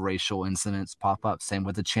couple of racial incidents pop up. Same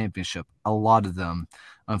with the championship. A lot of them,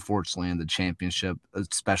 unfortunately, in the championship,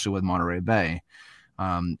 especially with Monterey Bay.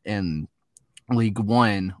 In League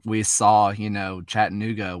 1, we saw,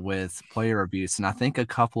 Chattanooga with player abuse, and I think a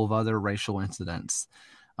couple of other racial incidents.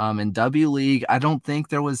 In W League, I don't think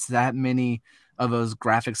there was that many of those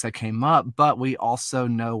graphics that came up, but we also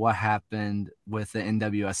know what happened with the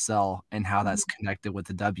NWSL and how that's connected with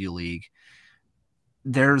the W League.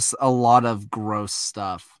 There's a lot of gross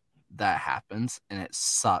stuff that happens, and it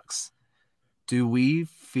sucks. Do we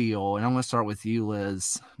feel, and I'm going to start with you,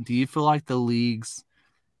 Liz, do you feel like the leagues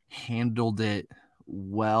handled it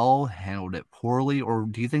well, handled it poorly, or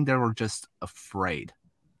do you think they were just afraid?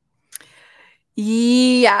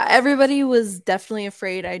 Yeah, everybody was definitely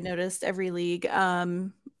afraid. I noticed every league,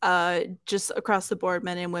 just across the board,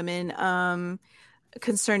 men and women.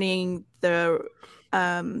 concerning the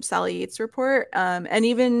Sally Yates report, and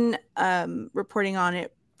even reporting on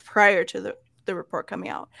it prior to the report coming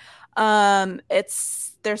out.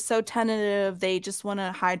 They're so tentative. They just want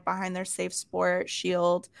to hide behind their safe sport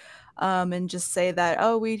shield, and just say that,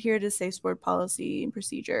 oh, we're here to safe sport policy and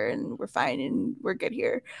procedure, and we're fine and we're good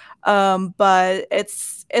here. But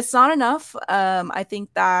it's not enough. I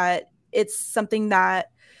think that it's something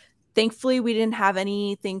that thankfully we didn't have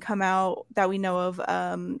anything come out that we know of,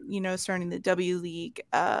 starting the W League.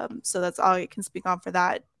 So that's all I can speak on for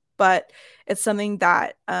that. But it's something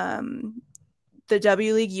that the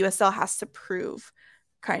W League USL has to prove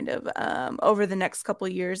kind of over the next couple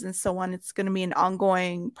of years and so on. It's going to be an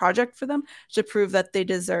ongoing project for them to prove that they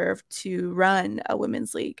deserve to run a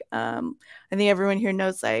women's league. I think everyone here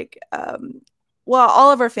knows,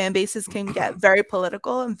 all of our fan bases can get very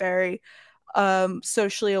political and very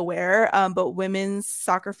socially aware, but women's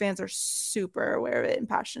soccer fans are super aware of it and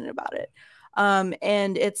passionate about it.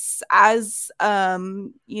 And it's as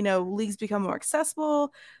leagues become more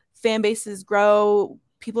accessible, fan bases grow,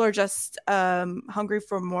 people are just hungry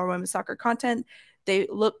for more women's soccer content. They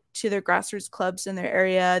look to their grassroots clubs in their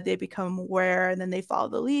area, they become aware, and then they follow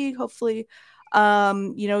the league, hopefully.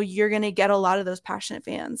 You're going to get a lot of those passionate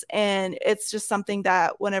fans. And it's just something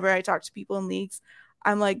that whenever I talk to people in leagues,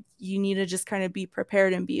 I'm like, you need to just kind of be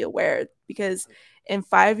prepared and be aware, because in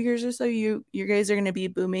 5 years or so, you guys are going to be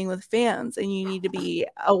booming with fans, and you need to be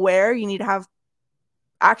aware. You need to have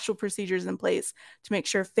actual procedures in place to make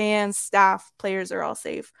sure fans, staff, players are all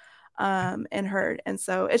safe and heard. And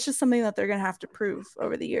so it's just something that they're going to have to prove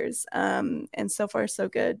over the years. And so far, so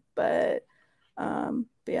good. But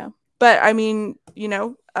yeah. But I mean,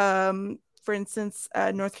 for instance,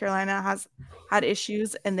 North Carolina has had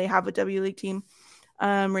issues, and they have a W League team.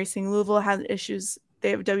 Racing Louisville had issues.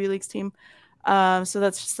 They have a W Leagues team. So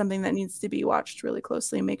that's just something that needs to be watched really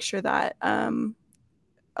closely and make sure that,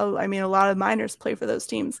 a lot of minors play for those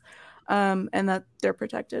teams, and that they're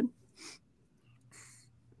protected.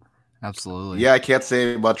 Absolutely. Yeah, I can't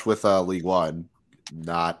say much with League One.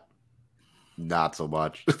 Not so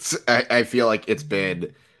much. I feel like it's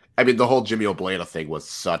been, the whole Jimmy Obleda thing was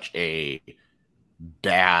such a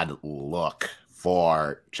bad look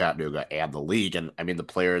for Chattanooga and the league. And the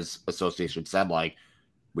Players Association said,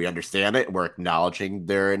 we understand it. We're acknowledging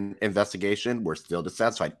their investigation. We're still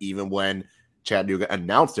dissatisfied. Even when Chattanooga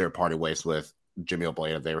announced their parting ways with Jimmy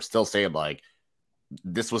Obleda, they were still saying,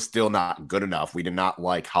 this was still not good enough. We did not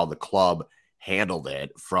like how the club handled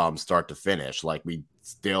it from start to finish. We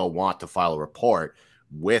still want to file a report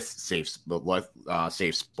with Safe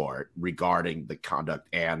Sport regarding the conduct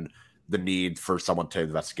and the need for someone to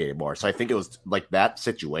investigate more. So I think it was that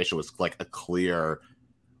situation was a clear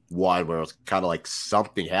one where it was kind of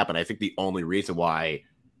something happened. I think the only reason why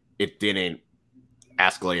it didn't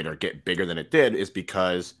escalate or get bigger than it did is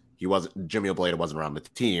because Jimmy Obleda wasn't around the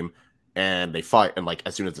team, and they fought, and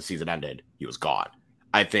as soon as the season ended, he was gone.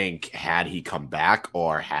 I think had he come back,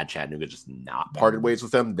 or had Chattanooga just not parted ways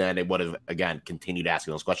with him, then it would have again continued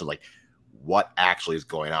asking those questions, what actually is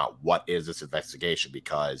going on? What is this investigation?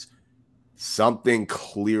 Because something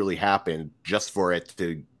clearly happened just for it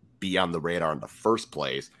to be on the radar in the first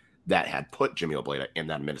place that had put Jimmy Obleda in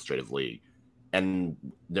that administrative league. And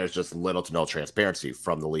there's just little to no transparency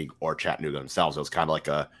from the league or Chattanooga themselves. It was kind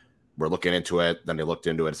of we're looking into it. Then they looked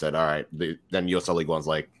into it and said, all right. Then USL League One's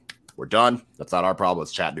we're done. That's not our problem.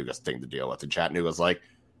 It's Chattanooga's thing to deal with. And Chattanooga's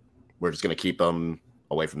we're just going to keep them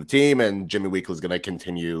away from the team. And Jimmy Weekly's going to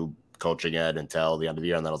continue coaching it until the end of the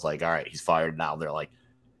year. And then I was all right, he's fired now. They're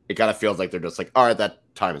it kind of feels like they're just all right, that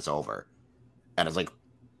time is over. And it's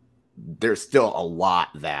there's still a lot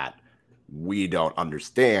that we don't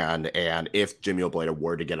understand. And if Jimmy Obleda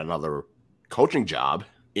were to get another coaching job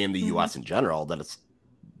in the U.S. in general, then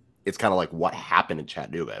it's kind of what happened in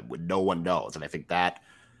Chattanooga. No one knows. And I think that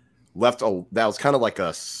was kind of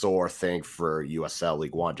a sore thing for USL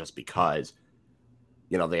League One, just because,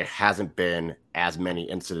 there hasn't been as many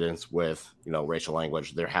incidents with, racial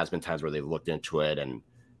language. There has been times where they've looked into it,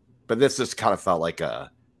 but this just kind of felt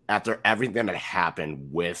after everything that happened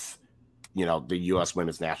with, the U.S.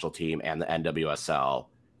 women's national team and the NWSL,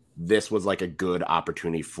 this was a good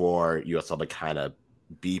opportunity for USL to kind of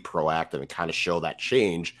be proactive and kind of show that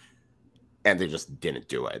change, and they just didn't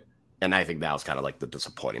do it. And I think that was kind of the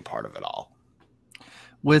disappointing part of it all.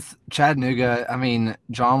 With Chattanooga,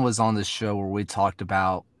 John was on this show where we talked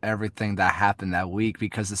about everything that happened that week,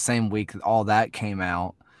 because the same week that all that came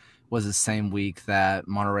out was the same week that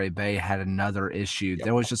Monterey Bay had another issue. Yep.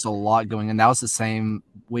 There was just a lot going on. That was the same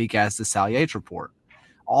week as the Sally Yates report.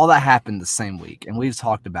 All that happened the same week, and we've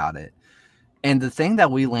talked about it. And the thing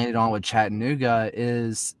that we landed on with Chattanooga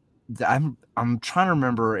is I'm trying to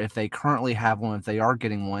remember if they currently have one, if they are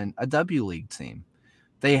getting one, a W League team.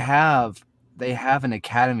 They have an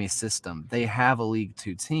academy system. They have a League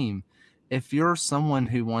 2 team. If you're someone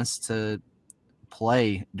who wants to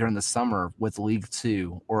play during the summer with League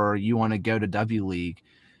 2 or you want to go to W League,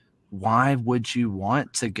 why would you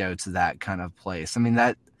want to go to that kind of place? I mean,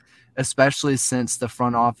 that especially since the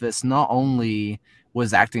front office not only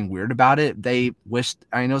was acting weird about it, they wished,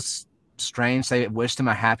 I know it's strange, they wished him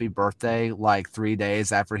a happy birthday like 3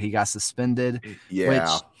 days after he got suspended,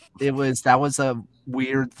 Yeah. which that was a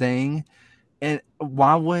weird thing. And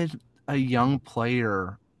why would a young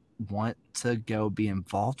player want to go be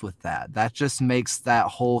involved with that? That just makes that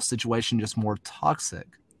whole situation just more toxic.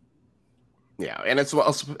 Yeah, and it's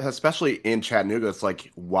especially in Chattanooga. It's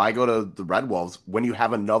like, why go to the Red Wolves when you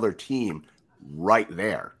have another team right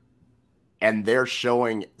there? And they're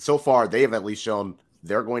showing, so far, they have at least shown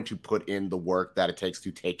they're going to put in the work that it takes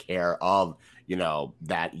to take care of,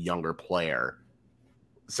 that younger player.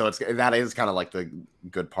 So that is kind of like the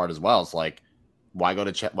good part as well. It's like, why go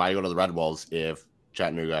to the Red Wolves if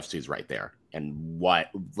Chattanooga FC is right there? And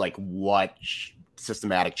what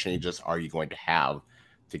systematic changes are you going to have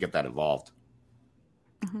to get that involved?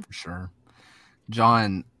 For sure.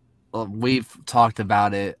 John, we've talked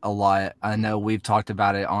about it a lot. I know we've talked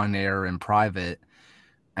about it on air and private.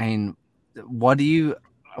 I mean, what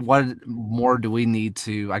more do we need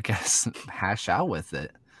to, I guess, hash out with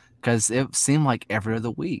it? Because it seemed like every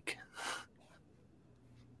other week.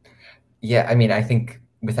 Yeah, I mean, I think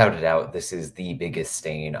without a doubt, this is the biggest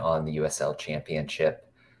stain on the USL Championship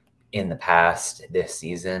in the past, this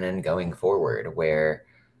season, and going forward, where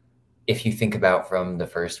if you think about from the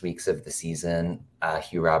first weeks of the season,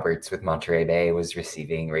 Hugh Roberts with Monterey Bay was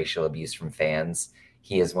receiving racial abuse from fans.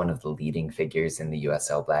 He is one of the leading figures in the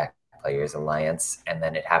USL Black Players Alliance, and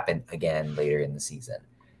then it happened again later in the season.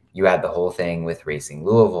 You had the whole thing with Racing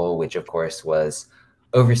Louisville, which of course was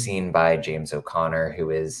overseen by James O'Connor, who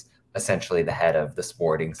is essentially the head of the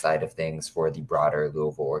sporting side of things for the broader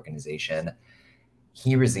Louisville organization.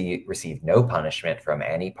 He received no punishment from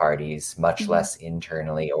any parties, much less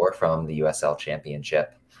internally or from the USL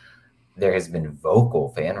Championship. There has been vocal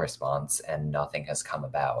fan response and nothing has come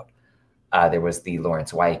about. There was the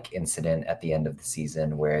Lawrence Wyke incident at the end of the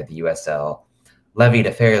season where the USL levied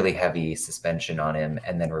a fairly heavy suspension on him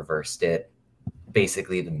and then reversed it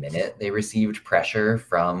basically the minute they received pressure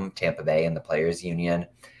from Tampa Bay and the Players Union,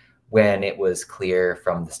 when it was clear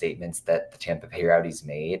from the statements that the Tampa Bay Rowdies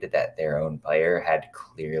made that their own player had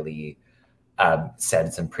clearly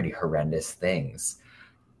said some pretty horrendous things.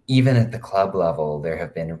 Even at the club level, there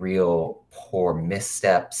have been real poor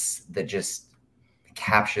missteps that just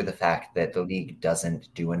capture the fact that the league doesn't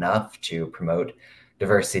do enough to promote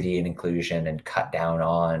diversity and inclusion and cut down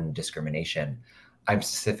on discrimination. I'm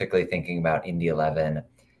specifically thinking about Indy 11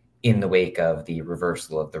 in the wake of the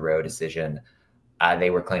reversal of the Roe decision.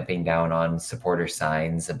 They were clamping down on supporter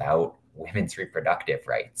signs about women's reproductive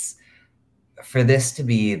rights. For this to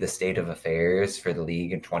be the state of affairs for the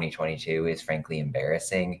league in 2022 is frankly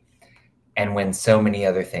embarrassing. And when so many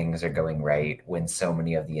other things are going right, when so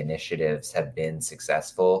many of the initiatives have been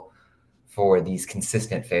successful, for these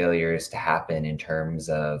consistent failures to happen in terms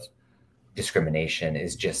of discrimination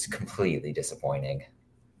is just completely disappointing.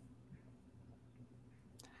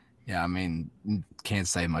 Yeah, I mean, can't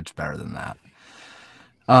say much better than that.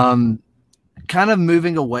 Kind of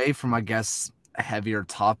moving away from, I guess, a heavier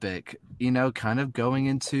topic, kind of going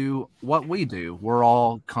into what we do. We're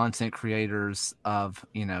all content creators of,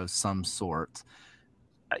 some sort.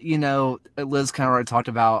 Liz kind of already talked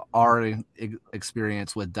about our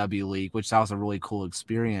experience with W League, which that was a really cool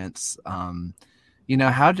experience.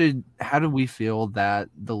 How did we feel that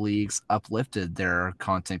the leagues uplifted their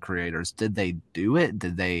content creators? Did they do it?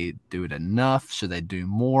 Did they do it enough? Should they do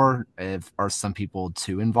more? Are some people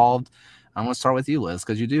too involved? I'm going to start with you, Liz,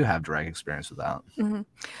 because you do have direct experience with that. Mm-hmm.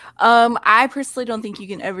 I personally don't think you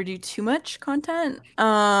can ever do too much content,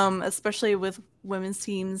 especially with women's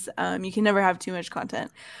teams. You can never have too much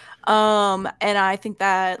content. And I think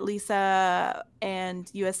that Lisa and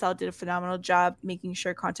USL did a phenomenal job making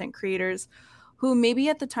sure content creators who maybe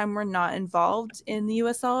at the time were not involved in the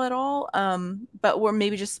USL at all, but were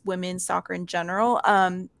maybe just women's soccer in general,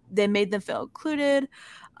 they made them feel included.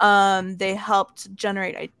 They helped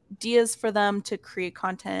generate ideas for them to create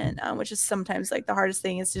content, which is sometimes like the hardest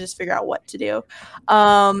thing is to just figure out what to do.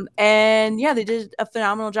 And yeah, they did a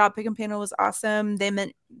phenomenal job. Pick and Panel was awesome. They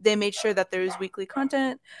made sure that there was weekly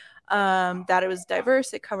content, that it was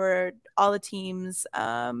diverse. It covered all the teams,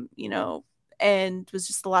 and was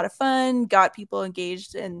just a lot of fun, got people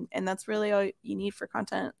engaged, and that's really all you need for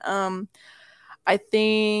content. I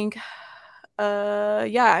think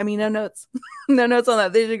I mean, no notes. No notes on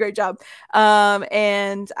that. They did a great job.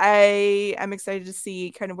 And I'm excited to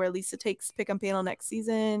see kind of where Lisa takes Pick 'em Panel next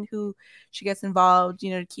season, who she gets involved,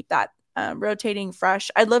 to keep that rotating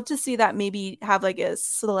fresh. I'd love to see that maybe have like a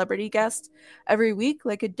celebrity guest every week,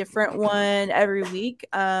 like a different one every week.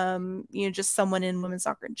 Just someone in women's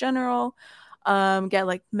soccer in general. Get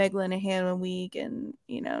like Meg Linehan 1 week, and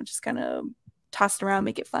just kind of toss it around,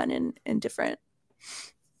 make it fun and different.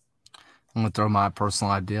 I'm going to throw my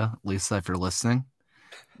personal idea. Lisa, if you're listening,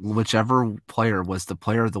 whichever player was the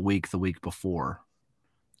player of the week before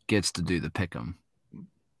gets to do the pick 'em.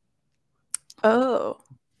 Oh,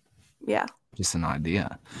 yeah. Just an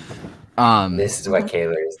idea. This is why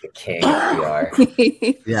Kayla is the king of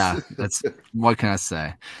PR. Yeah, that's what can I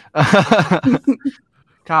say?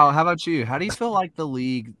 Kyle, how about you? How do you feel like the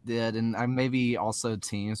league did, and maybe also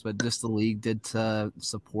teams, but just the league did to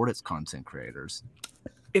support its content creators?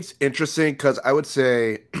 It's interesting because I would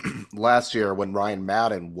say last year when Ryan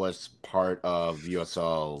Madden was part of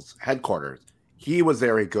USL's headquarters, he was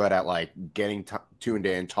very good at like getting tuned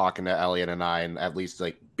in, talking to Elliot and I, and at least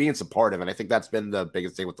like being supportive. And I think that's been the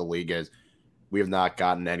biggest thing with the league is we have not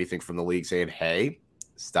gotten anything from the league saying, "Hey,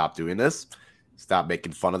 stop doing this. Stop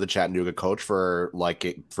making fun of the Chattanooga coach for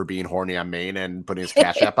being horny on Maine and putting his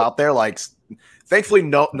cash app out there." Like, thankfully,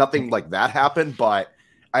 nothing like that happened, but.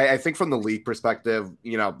 I think from the league perspective,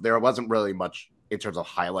 there wasn't really much in terms of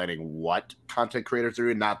highlighting what content creators are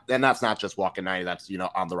doing. And that's not just Walking 90. That's,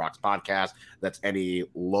 On the Rocks podcast. That's any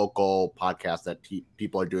local podcast that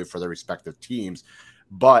people are doing for their respective teams.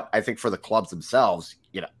 But I think for the clubs themselves,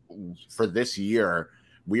 for this year,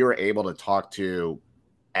 we were able to talk to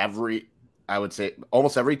I would say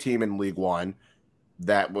almost every team in League One,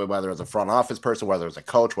 that whether it's a front office person, whether it's a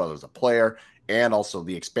coach, whether it's a player, and also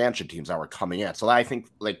the expansion teams that were coming in. So I think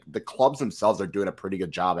like the clubs themselves are doing a pretty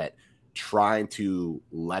good job at trying to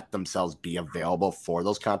let themselves be available for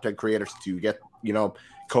those content creators to get,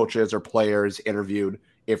 coaches or players interviewed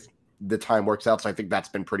if the time works out. So I think that's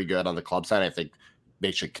been pretty good on the club side. I think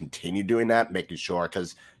they should continue doing that, making sure,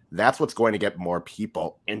 because that's what's going to get more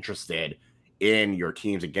people interested in your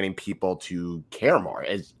teams and getting people to care more,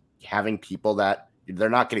 is having people that they're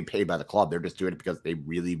not getting paid by the club. They're just doing it because they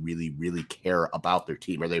really, really, really care about their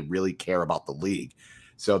team, or they really care about the league.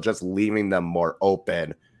 So just leaving them more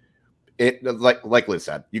open. It like Liz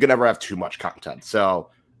said, you can never have too much content.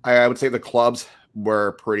 So I would say the clubs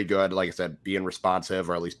were pretty good. Like I said, being responsive,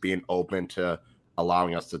 or at least being open to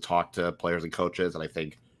allowing us to talk to players and coaches. And I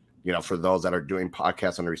think, for those that are doing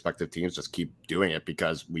podcasts on their respective teams, just keep doing it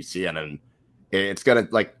because we see it, and it's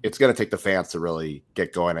gonna take the fans to really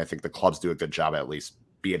get going. I think the clubs do a good job at least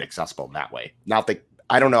being accessible in that way.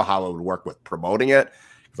 I don't know how it would work with promoting it,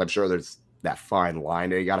 because I'm sure there's that fine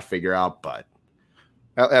line that you got to figure out. But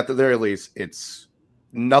at the very least, it's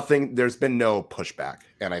nothing. There's been no pushback,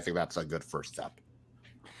 and I think that's a good first step.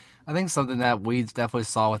 I think something that we definitely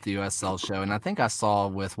saw with the USL show, and I think I saw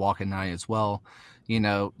with Walking 90 as well,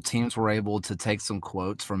 teams were able to take some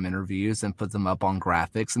quotes from interviews and put them up on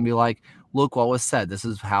graphics and be like, look what was said. This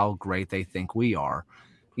is how great they think we are.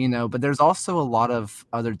 But there's also a lot of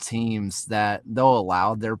other teams that they'll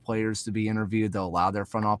allow their players to be interviewed. They'll allow their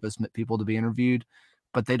front office people to be interviewed,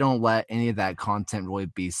 but they don't let any of that content really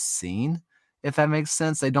be seen, if that makes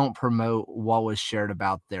sense. They don't promote what was shared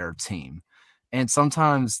about their team. And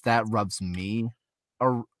sometimes that rubs me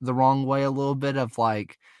the wrong way a little bit of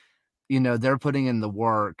like, they're putting in the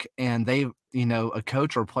work and they, a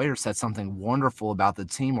coach or player said something wonderful about the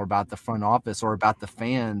team or about the front office or about the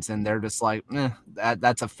fans. And they're just like,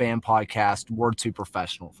 that's a fan podcast. We're too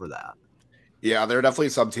professional for that. Yeah, there are definitely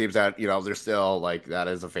some teams that, they're still like, that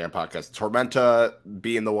is a fan podcast. Tormenta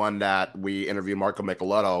being the one that we interviewed Marco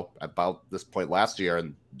Micheletto about this point last year.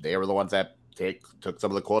 And they were the ones that took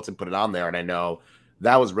some of the quotes and put it on there. And I know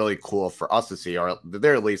that was really cool for us to see, or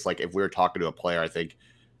they're at least like, if we were talking to a player, I think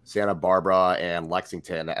Santa Barbara and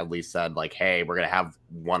Lexington at least said like, hey, we're going to have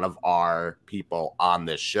one of our people on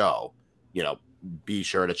this show, be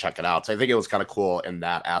sure to check it out. So I think it was kind of cool in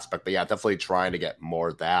that aspect. But yeah, definitely trying to get more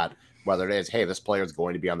of that, whether it is, hey, this player is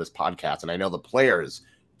going to be on this podcast. And I know the players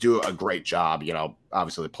do a great job.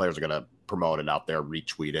 Obviously the players are going to promote it out there,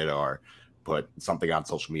 retweet it, or put something on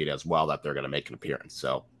social media as well that they're going to make an appearance.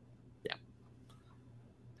 So, yeah.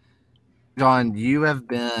 John, you have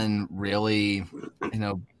been really,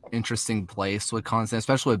 interesting place with content,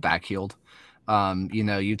 especially with Backheeled.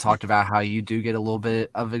 You talked about how you do get a little bit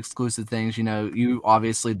of exclusive things. You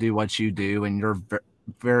obviously do what you do, and you're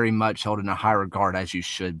very much held in a high regard, as you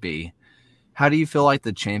should be. How do you feel like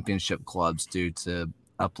the championship clubs do to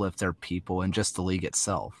uplift their people and just the league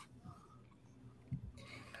itself?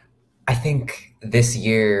 I think this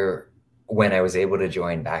year, when I was able to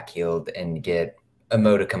join Backfield and get a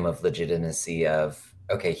modicum of legitimacy of,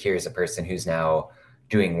 okay, here's a person who's now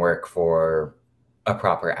doing work for a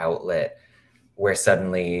proper outlet, where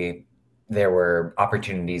suddenly there were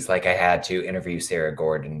opportunities, like I had to interview Sarah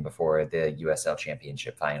Gordon before the USL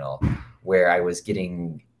Championship final, where I was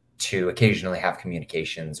getting to occasionally have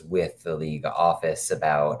communications with the league office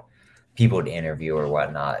about people to interview or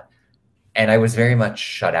whatnot. And I was very much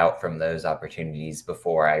shut out from those opportunities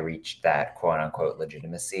before I reached that quote unquote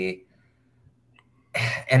legitimacy.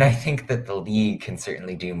 And I think that the league can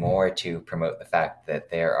certainly do more to promote the fact that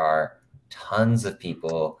there are tons of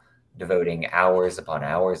people devoting hours upon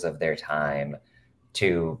hours of their time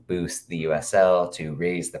to boost the USL, to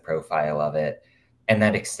raise the profile of it. And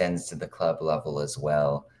that extends to the club level as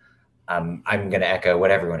well. I'm going to echo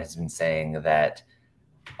what everyone has been saying, that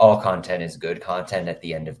all content is good content at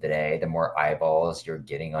the end of the day. The more eyeballs you're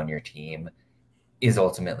getting on your team is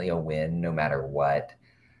ultimately a win, no matter what.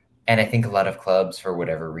 And I think a lot of clubs, for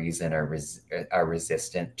whatever reason, are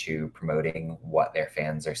resistant to promoting what their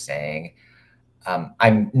fans are saying.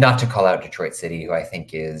 I'm not to call out Detroit City, who I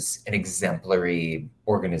think is an exemplary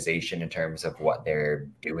organization in terms of what they're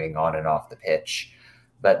doing on and off the pitch,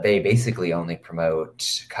 but they basically only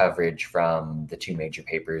promote coverage from the two major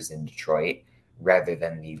papers in Detroit, rather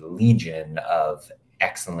than the legion of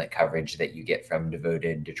excellent coverage that you get from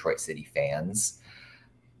devoted Detroit City fans.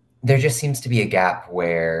 There just seems to be a gap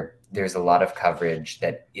where there's a lot of coverage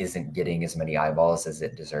that isn't getting as many eyeballs as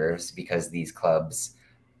it deserves, because these clubs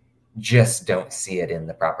just don't see it in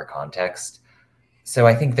the proper context. So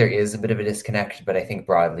I think there is a bit of a disconnect, but I think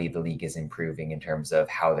broadly the league is improving in terms of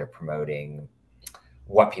how they're promoting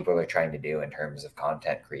what people are trying to do in terms of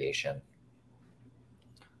content creation.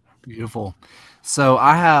 Beautiful. So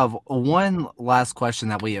I have one last question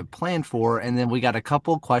that we have planned for, and then we got a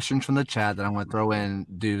couple questions from the chat that I'm going to throw in,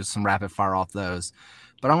 do some rapid fire off those.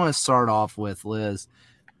 But I'm going to start off with Liz.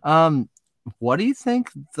 What do you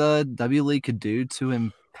think the W League could do to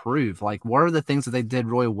improve? Like, what are the things that they did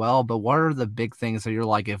really well, but what are the big things that you're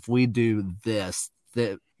like, if we do this,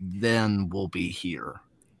 then we'll be here?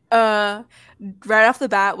 Right off the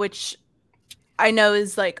bat, which I know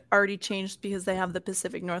is like already changed because they have the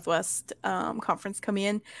Pacific Northwest conference coming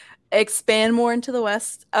in, expand more into the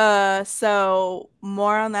West. So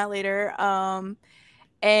more on that later.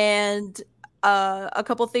 And a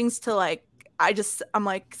couple things to like, I'm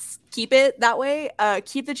like, keep it that way.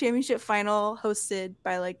 Keep the championship final hosted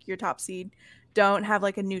by like your top seed. Don't have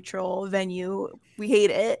like a neutral venue. We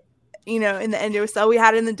hate it. You know, in the NWSL, we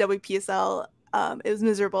had it in the WPSL. It was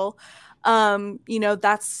miserable. You know,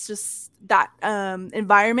 that's just that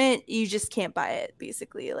environment. You just can't buy it,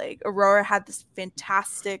 basically. Like Aurora had this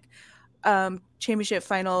fantastic championship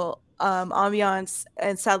final ambiance,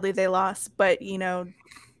 and sadly they lost, but you know,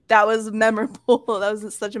 that was memorable. That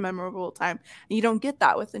was such a memorable time. And you don't get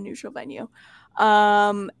that with a neutral venue.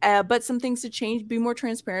 But some things to change: be more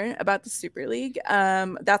transparent about the Super League.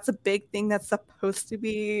 That's a big thing that's supposed to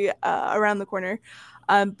be around the corner.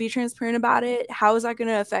 Be transparent about it. How is that going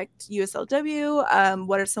to affect USLW?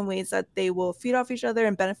 What are some ways that they will feed off each other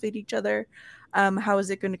and benefit each other? How is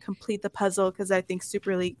it going to complete the puzzle? Because I think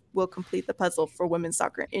Super League will complete the puzzle for women's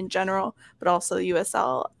soccer in general, but also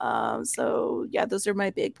USL. So yeah, those are my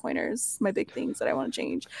big pointers, my big things that I want to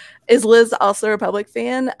change. Is Liz also a Republic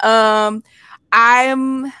fan?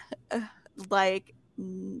 I'm like,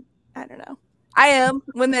 I don't know. I am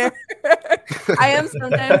when they're I am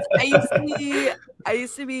sometimes. I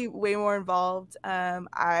used to be way more involved.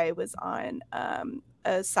 I was on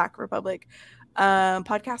a Sac Republic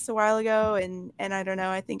podcast a while ago, and I don't know,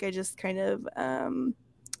 I think I just kind of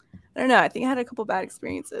I don't know, I think I had a couple bad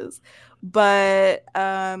experiences, but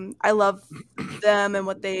I love them and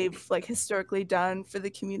what they've like historically done for the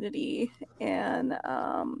community, and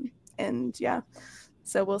yeah,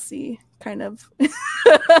 so we'll see, kind of.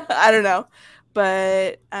 I don't know,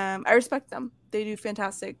 but I respect them. They do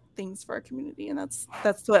fantastic things for our community, and that's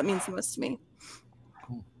what means the most to me.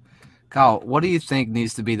 Kyle, what do you think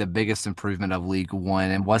needs to be the biggest improvement of League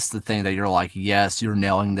One, and what's the thing that you're like, yes, you're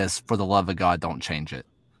nailing this, for the love of God, don't change it?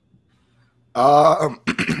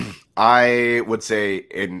 I would say,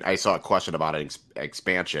 and I saw a question about an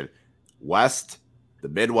expansion. West, the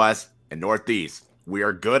Midwest, and Northeast. We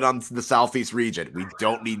are good on the Southeast region. We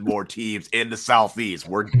don't need more teams in the Southeast.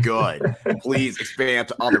 We're good. Please expand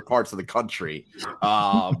to other parts of the country.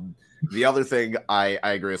 The other thing I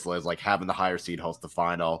agree with Liz, like having the higher seed host the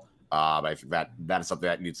final. I think that is something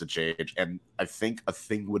that needs to change. And I think a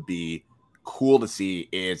thing would be cool to see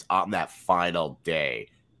is on that final day,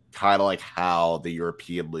 kind of like how the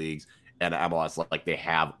European leagues and MLS, like they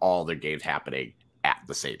have all their games happening at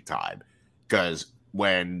the same time. Because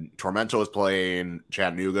when Tormento was playing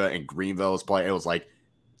Chattanooga and Greenville was playing, it was like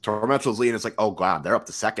Tormento was leading. It's like, oh god, they're up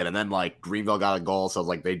to second, and then like Greenville got a goal, so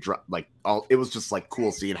like they like all. It was just like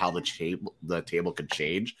cool seeing how the table could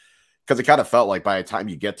change, because it kind of felt like by the time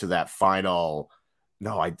you get to that final.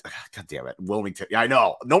 No, God damn it, Wilmington. Yeah, I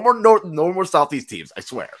know. No more Southeast teams. I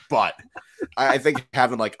swear. But I think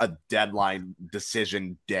having like a deadline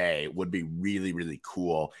decision day would be really, really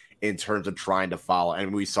cool in terms of trying to follow.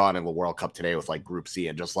 And we saw it in the World Cup today with like Group C,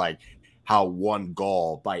 and just like how one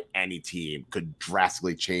goal by any team could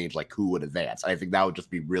drastically change like who would advance. I think that would just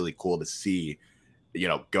be really cool to see,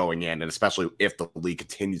 going in, and especially if the league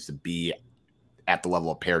continues to be at the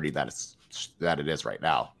level of parity that it is right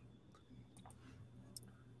now.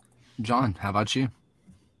 John, how about you?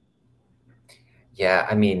 Yeah,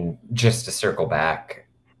 I mean, just to circle back,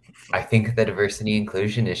 I think the diversity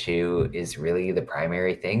inclusion issue is really the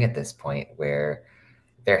primary thing at this point, where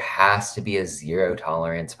there has to be a zero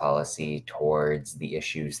tolerance policy towards the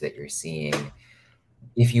issues that you're seeing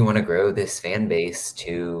if you want to grow this fan base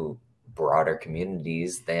to broader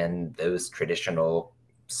communities than those traditional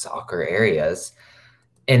soccer areas.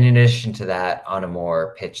 And in addition to that, on a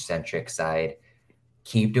more pitch-centric side,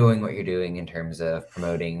 keep doing what you're doing in terms of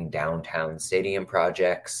promoting downtown stadium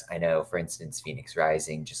projects. I know, for instance, Phoenix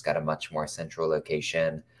Rising just got a much more central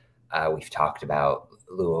location. We've talked about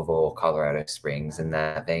Louisville, Colorado Springs in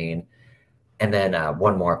that vein. And then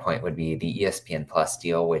one more point would be the ESPN Plus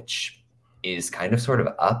deal, which is kind of sort of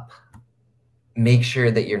up. Make sure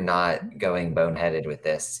that you're not going boneheaded with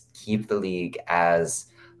this. Keep the league as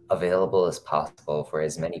available as possible for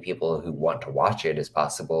as many people who want to watch it as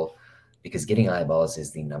possible, because getting eyeballs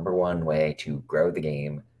is the number one way to grow the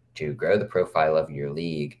game, to grow the profile of your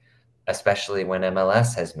league, especially when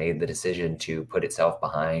MLS has made the decision to put itself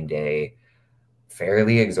behind a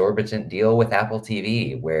fairly exorbitant deal with Apple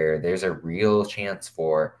TV, where there's a real chance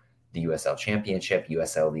for the USL Championship,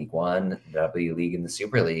 USL League One, the W League, and the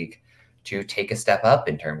Super League to take a step up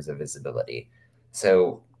in terms of visibility.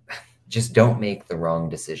 So just don't make the wrong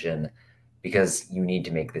decision, because you need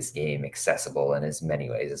to make this game accessible in as many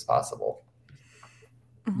ways as possible.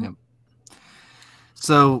 Mm-hmm. Yep.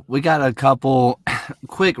 So we got a couple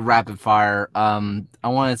quick rapid fire. I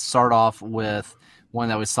want to start off with one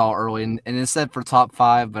that we saw early, and it said for top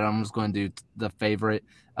 5, but I'm just going to do the favorite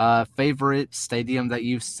stadium that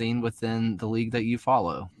you've seen within the league that you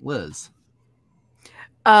follow. Liz.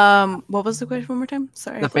 What was the question one more time?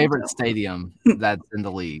 Sorry. The favorite stadium that's in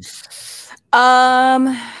the league.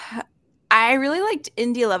 I really liked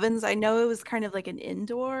Indy 11s. I know it was kind of like an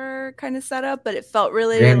indoor kind of setup, but it felt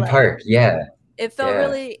really Grand Park, yeah. It felt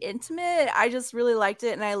really intimate. I just really liked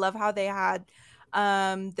it, and I love how they had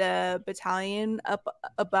the battalion up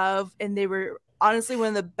above, and they were honestly one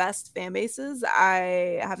of the best fan bases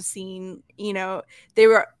I have seen.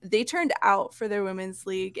 They turned out for their women's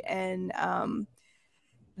league and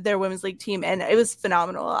their women's league team, and it was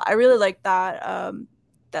phenomenal. I really like that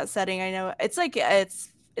that setting. I know it's like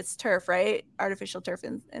it's turf, right? Artificial turf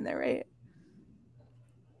in there, right?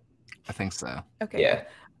 I think so. Okay. Yeah.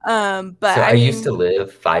 But so I used to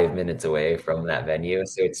live 5 minutes away from that venue,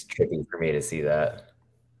 so it's tricky for me to see that.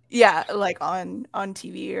 Yeah, like on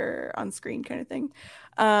TV or on screen kind of thing.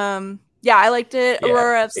 Yeah, I liked it. Yeah,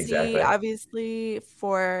 Aurora FC, exactly. Obviously,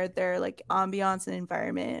 for their like ambiance and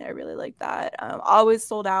environment. I really like that. Always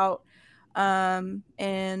sold out. And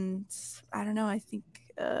I don't know, I think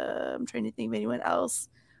I'm trying to think of anyone else.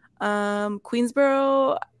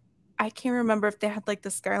 Queensboro, I can't remember if they had like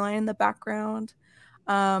the skyline in the background.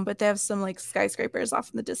 But they have some like skyscrapers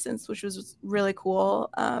off in the distance, which was really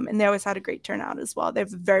cool. And they always had a great turnout as well. They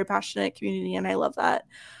have a very passionate community, and I love that.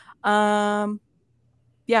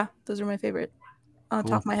 Yeah, those are my favorite on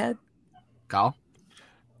top of my head. Kyle?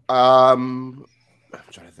 I'm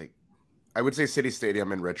trying to think. I would say City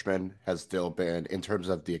Stadium in Richmond has still been, in terms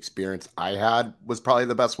of the experience I had, was probably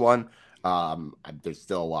the best one. There's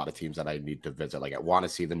still a lot of teams that I need to visit. Like, I want to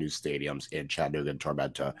see the new stadiums in Chattanooga and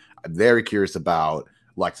Tormenta. I'm very curious about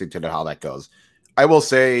Lexington and how that goes. I will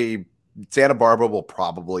say Santa Barbara will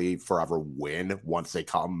probably forever win once they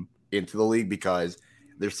come into the league, because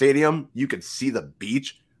their stadium, you can see the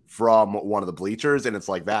beach from one of the bleachers, and it's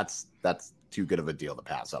like that's too good of a deal to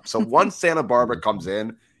pass up. So once Santa Barbara comes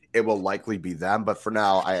in, it will likely be them. But for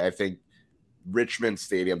now, I think Richmond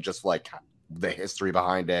Stadium, just like the history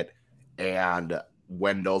behind it, and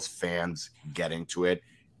when those fans get into it,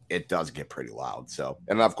 it does get pretty loud. So,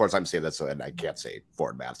 and of course, I'm saying that, so and I can't say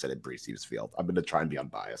Ford Madison and Breeze Field. I'm going to try and be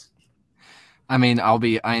unbiased. I mean,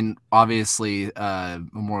 obviously,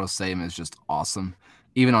 Memorial Stadium is just awesome.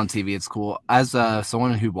 Even on TV, it's cool. As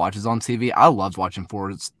someone who watches on TV, I loved watching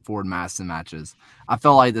Ford Madison matches. I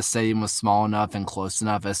felt like the stadium was small enough and close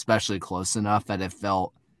enough, especially close enough that it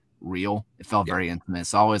felt real. It felt very intimate.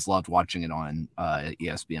 So I always loved watching it on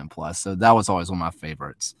ESPN Plus. So that was always one of my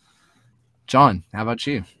favorites. John, how about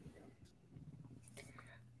you?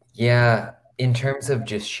 Yeah, in terms of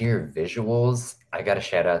just sheer visuals, I got to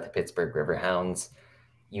shout out the Pittsburgh Riverhounds.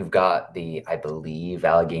 You've got the, I believe,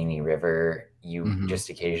 Allegheny River. You just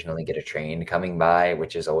occasionally get a train coming by,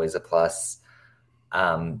 which is always a plus.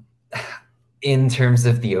 In terms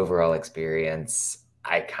of the overall experience,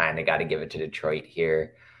 I kind of got to give it to Detroit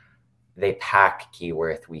here. They pack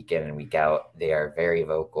Keyworth week in and week out. They are very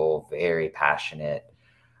vocal, very passionate.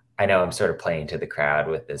 I know I'm sort of playing to the crowd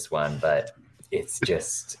with this one, but it's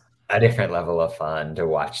just a different level of fun to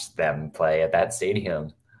watch them play at that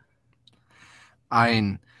stadium.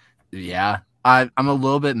 I'm a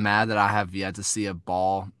little bit mad that I have yet to see a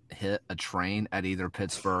ball hit a train at either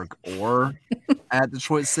Pittsburgh or at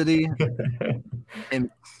Detroit City.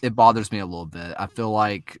 It bothers me a little bit. I feel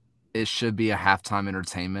like it should be a halftime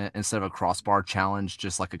entertainment instead of a crossbar challenge,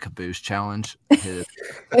 just like a caboose challenge.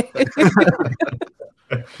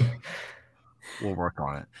 We'll work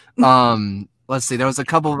on it. Let's see. There was a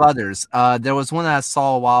couple of others. There was one that I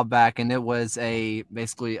saw a while back, and it was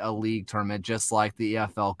basically a league tournament, just like the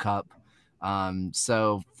EFL Cup.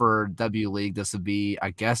 So for W League, this would be,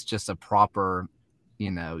 I guess, just a proper,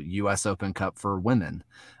 U.S. Open Cup for women.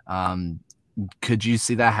 Could you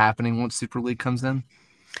see that happening once Super League comes in?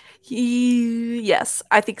 Yes,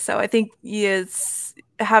 I think so. I think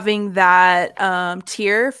having that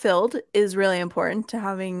tier filled is really important to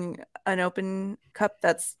having an open cup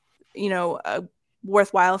that's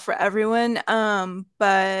worthwhile for everyone.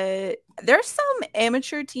 But there's some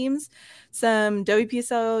amateur teams, some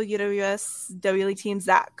WPSL, UWS, W League teams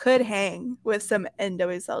that could hang with some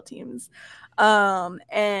NWSL teams.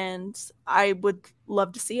 And I would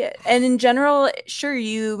love to see it. And in general, sure,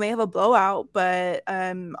 you may have a blowout, but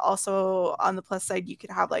also on the plus side, you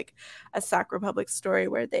could have like a Sac Republic story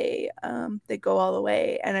where they go all the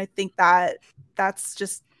way, and I think that's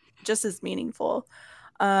just as meaningful.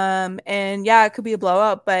 And yeah, it could be a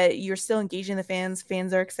blowout, but you're still engaging the fans.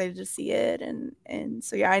 Fans are excited to see it, and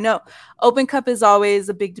so yeah, I know Open Cup is always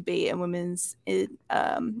a big debate, and women's,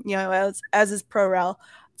 as is Pro Rel.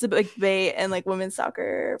 It's a big debate and like women's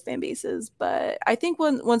soccer fan bases, but I think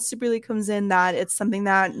once Super League comes in, that it's something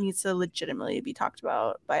that needs to legitimately be talked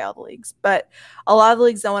about by all the leagues. But a lot of the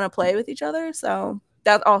leagues don't want to play with each other, so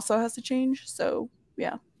that also has to change. So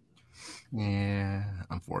yeah. Yeah,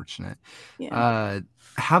 unfortunate. Yeah.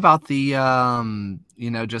 How about the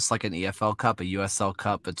just like an EFL Cup, a USL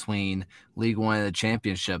Cup between League One and the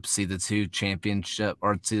Championship? See the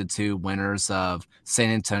two winners of San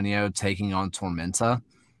Antonio taking on Tormenta.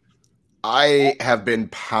 I have been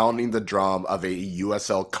pounding the drum of a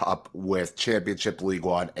USL Cup with Championship League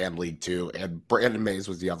One and League Two, and Brandon Mays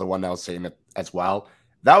was the other one that was saying it as well.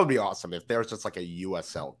 That would be awesome if there's just like a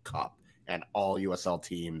USL Cup and all USL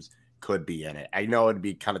teams could be in it. I know it'd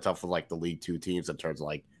be kind of tough for like the League Two teams in terms of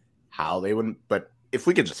like how they wouldn't, but if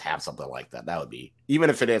we could just have something like that, that would be,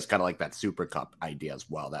 even if it is kind of like that Super Cup idea as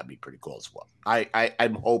well, that'd be pretty cool as well.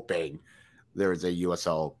 I'm hoping there is a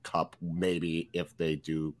USL Cup, maybe if they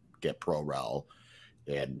do get Pro Rel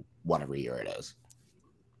in whatever year it is.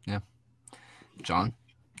 Yeah. John,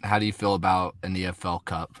 how do you feel about an EFL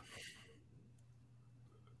Cup?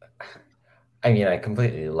 I mean, I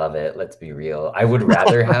completely love it. Let's be real. I would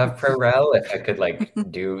rather have Pro Rel if I could like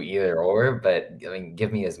do either or, but I mean,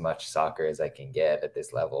 give me as much soccer as I can get at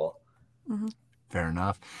this level. Mm-hmm. Fair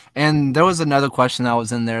enough. And there was another question that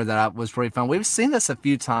was in there that was pretty fun. We've seen this a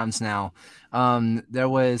few times now. There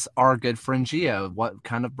was our good friend Gio. What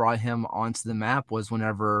kind of brought him onto the map was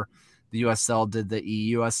whenever the USL did the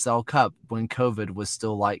EUSL Cup when COVID was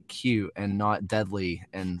still like cute and not deadly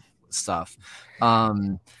and stuff.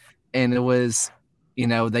 And it was,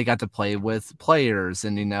 they got to play with players,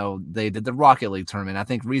 and they did the Rocket League tournament. I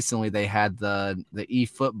think recently they had the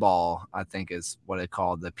eFootball, I think is what it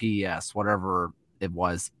called, the PES, whatever it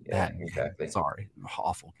was. Yeah, exactly. Sorry,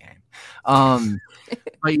 awful game.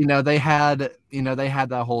 But they had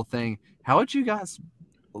that whole thing. How would you guys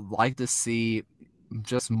like to see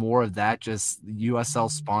just more of that, just USL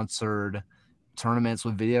sponsored tournaments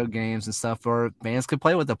with video games and stuff, or fans could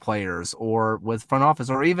play with the players or with front office,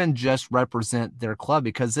 or even just represent their club,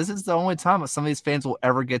 because this is the only time that some of these fans will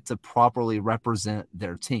ever get to properly represent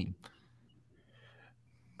their team?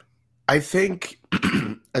 I think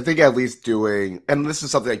at least doing, and this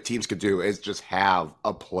is something like teams could do, is just have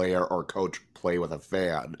a player or coach play with a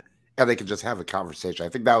fan and they can just have a conversation. I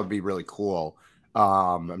think that would be really cool.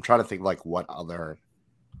 I'm trying to think like what other,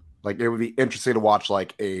 like it would be interesting to watch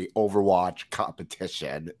like a Overwatch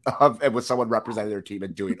competition and with someone representing their team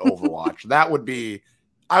and doing Overwatch. That would be,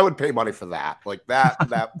 I would pay money for that. Like that,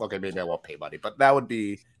 okay, maybe I won't pay money, but that would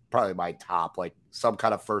be probably my top, like some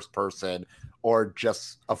kind of first person or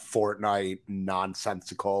just a Fortnite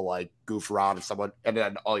nonsensical, like goof around with someone. And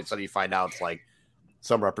then all of a sudden you find out it's like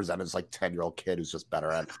some representative's like 10-year-old kid who's just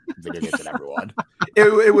better at video games than everyone.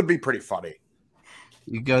 It would be pretty funny.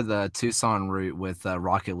 You go the Tucson route with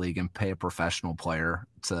Rocket League and pay a professional player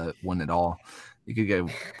to win it all. You could go.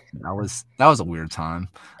 That was a weird time.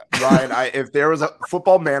 Ryan, if there was a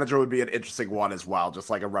Football Manager, would be an interesting one as well. Just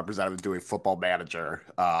like a representative doing Football Manager.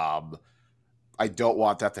 I don't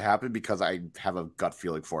want that to happen because I have a gut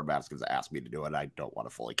feeling Ford Matt's going to ask me to do it. And I don't want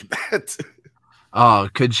to fully commit. Oh,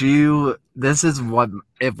 could you? This is what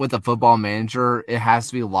if with a Football Manager, it has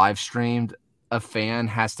to be live streamed. A fan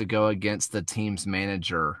has to go against the team's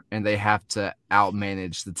manager, and they have to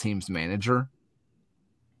outmanage the team's manager.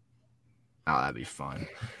 Oh, that'd be fun.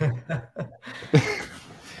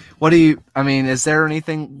 What do you? I mean, is there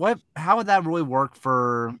anything? How would that really work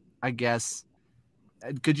for? I guess.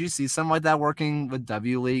 Could you see something like that working with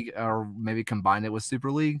W League, or maybe combine it with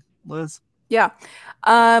Super League, Liz? Yeah.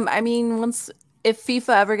 I mean, if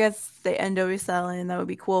FIFA ever gets the NWSL in, that would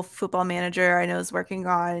be cool. Football Manager, I know, is working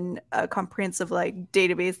on a comprehensive like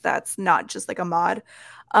database that's not just like a mod.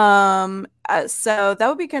 So that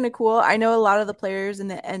would be kind of cool. I know a lot of the players in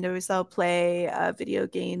the NWSL play video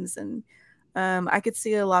games, and I could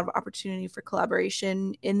see a lot of opportunity for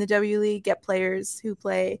collaboration in the W League. Get players who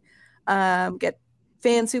play, get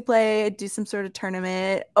fans who play, do some sort of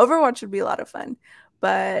tournament. Overwatch would be a lot of fun.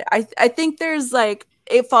 But I think there's like,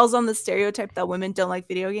 it falls on the stereotype that women don't like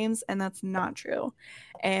video games, and that's not true.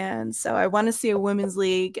 And so I want to see a women's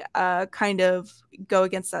league kind of go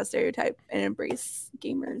against that stereotype and embrace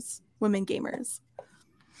women gamers.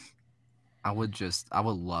 I would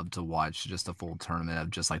love to watch just a full tournament of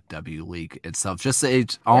just like W League itself. This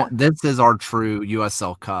is our true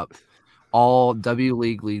USL Cup. All W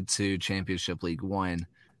League, League 2, Championship, League 1,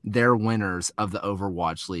 they're winners of the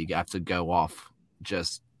Overwatch League have to go off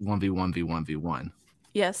just 1v1v1v1.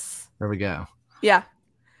 Yes. There we go. Yeah.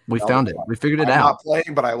 We found it. We figured it out. I'm not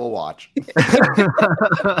playing, but I will watch.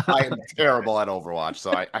 I am terrible at Overwatch,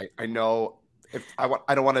 so I know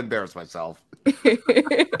I don't want to embarrass myself.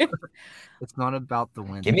 It's not about the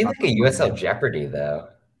win. Give me like a USL Jeopardy though.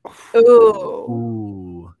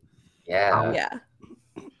 Ooh. Yeah. Yeah.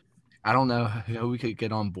 I don't know who we could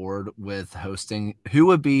get on board with hosting. Who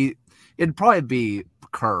would be? It'd probably be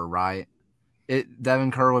Kerr, right?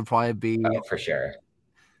 Devin Kerr would probably be. Oh, for sure.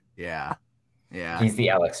 Yeah. He's the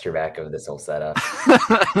Alex Trebek of this whole setup.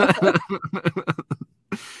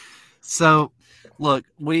 So, look,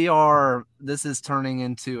 this is turning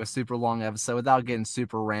into a super long episode without getting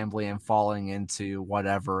super rambly and falling into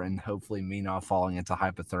whatever, and hopefully me not falling into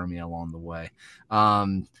hypothermia along the way.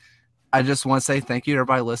 I just want to say thank you to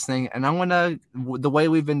everybody listening. And the way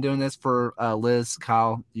we've been doing this for Liz,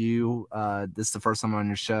 Kyle, you, this is the first time on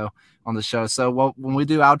the show. So when we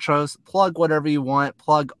do outros, plug whatever you want,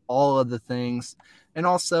 plug all of the things, and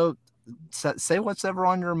also say what's ever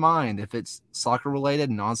on your mind. If it's soccer related,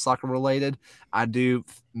 non-soccer related, I do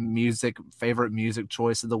favorite music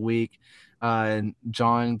choice of the week. And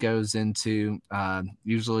John goes into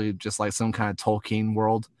usually just like some kind of Tolkien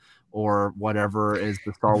world, or whatever is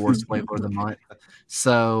the Star Wars flavor of the month.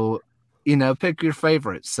 So, pick your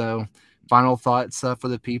favorite. So, final thoughts for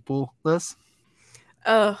the people, Liz?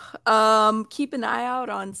 Keep an eye out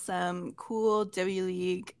on some cool W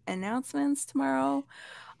League announcements tomorrow.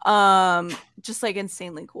 Just like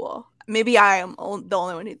insanely cool. Maybe I am the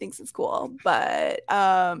only one who thinks it's cool, but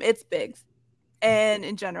it's big. And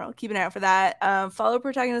in general, keep an eye out for that. Follow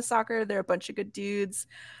Protagonist Soccer. They're a bunch of good dudes.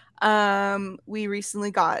 We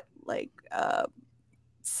recently got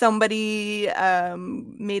somebody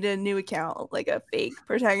made a new account, like a fake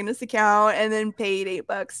Protagonist account, and then paid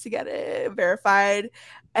 $8 to get it verified,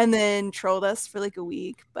 and then trolled us for like a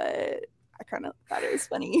week. But I kind of thought it was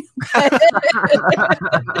funny.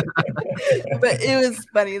 But it was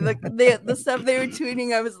funny. The stuff they were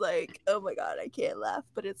tweeting, I was like, oh my god, I can't laugh,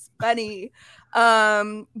 but it's funny.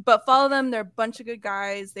 But follow them. They're a bunch of good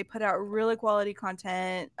guys. They put out really quality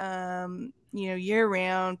content, year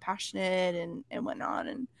round, passionate and whatnot.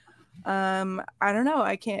 And I don't know.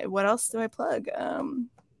 What else do I plug?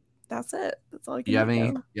 That's it. That's all I can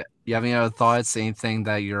do. You have any other thoughts? Anything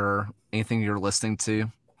you're listening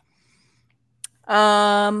to?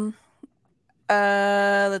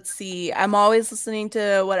 Let's see. I'm always listening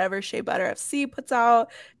to whatever Shea Butter FC puts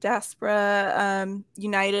out. Diaspora,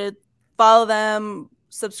 United. Follow them.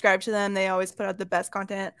 Subscribe to them. They always put out the best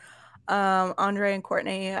content. Andre and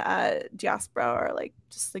Courtney at Diaspora are like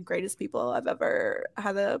just the greatest people I've ever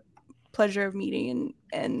had the pleasure of meeting,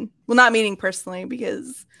 and well, not meeting personally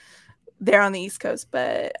because they're on the East Coast,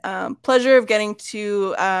 but pleasure of getting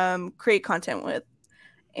to create content with,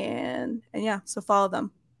 and yeah, so follow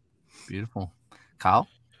them. Beautiful. Kyle?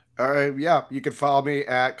 Yeah, you can follow me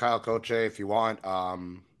at Kyle Coche if you want.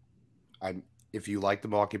 If you like the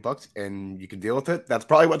Milwaukee Bucks and you can deal with it, that's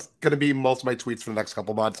probably what's going to be most of my tweets for the next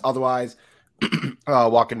couple months. Otherwise,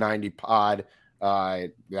 Walking 90 Pod.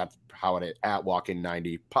 That's how it is, at Walking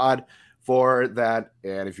 90 Pod for that.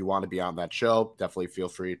 And if you want to be on that show, definitely feel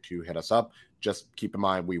free to hit us up. Just keep in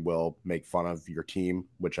mind, we will make fun of your team,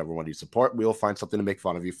 whichever one you support. We will find something to make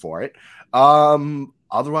fun of you for it.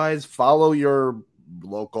 Otherwise, follow your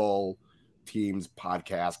local teams,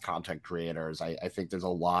 podcast, content creators. I think there's a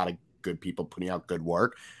lot of good people putting out good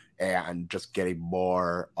work, and just getting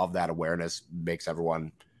more of that awareness makes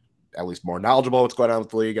everyone at least more knowledgeable what's going on with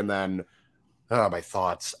the league. And then my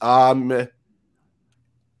thoughts.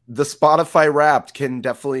 The Spotify Wrapped can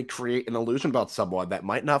definitely create an illusion about someone that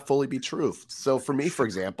might not fully be true. So for me, for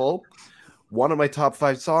example, one of my top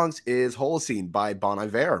 5 songs is Holocene by Bon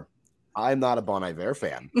Iver. I'm not a Bon Iver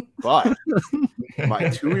fan, but my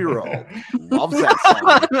 2-year-old loves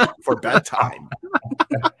that song for bedtime.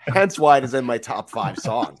 Hence why it is in my top 5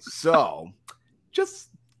 songs. So just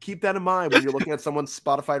keep that in mind when you're looking at someone's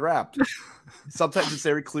Spotify Wrapped. Sometimes it's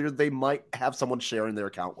very clear they might have someone sharing their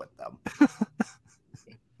account with them.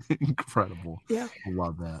 Incredible. Yeah.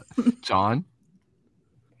 Love that. John?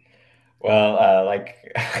 Well, like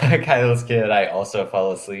Kyle's kid, I also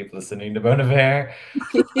fall asleep listening to Bon Iver.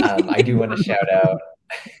 I do want to shout out.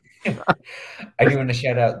 I do want to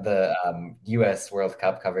shout out the U.S. World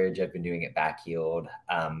Cup coverage. I've been doing it backheeled.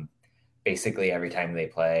 Basically, every time they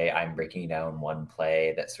play, I'm breaking down one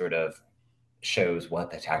play that sort of shows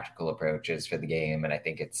what the tactical approach is for the game, and I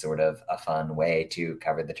think it's sort of a fun way to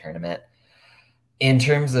cover the tournament. In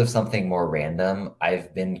terms of something more random,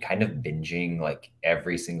 I've been kind of binging like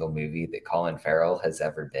every single movie that Colin Farrell has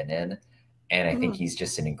ever been in. And I think he's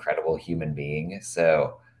just an incredible human being.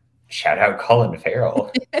 So shout out Colin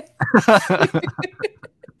Farrell.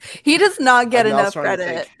 He does not get enough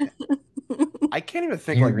credit. I can't even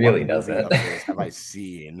think he like really what doesn't. Movie have I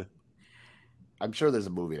seen? I'm sure there's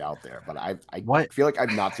a movie out there, but I feel like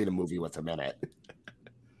I've not seen a movie with him in it.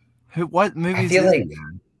 What movies?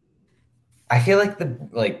 I feel like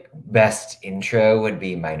the best intro would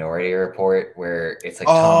be Minority Report, where it's like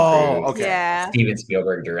Tom Cruise. Okay. Yeah. Steven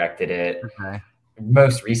Spielberg directed it. Okay.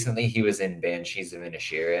 Most recently, he was in Banshees of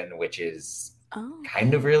Inisherin, which is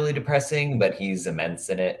kind of really depressing, but he's immense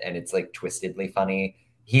in it, and it's like twistedly funny.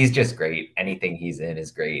 He's just great. Anything he's in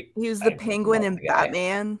is great. He was the Penguin in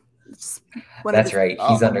Batman. That's right.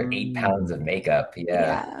 He's under 8 pounds of makeup.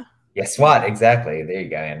 Yeah. SWAT. Exactly. There you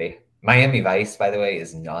go, Andy. Miami Vice, by the way,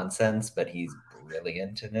 is nonsense, but he's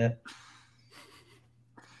brilliant in it.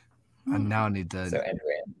 I now need to. So,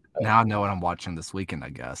 now I know what I'm watching this weekend, I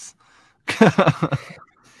guess.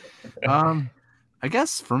 I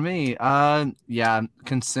guess for me,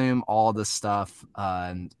 consume all the stuff,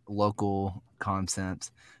 local content.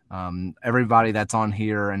 Everybody that's on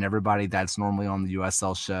here and everybody that's normally on the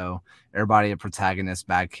USL show, everybody at Protagonist,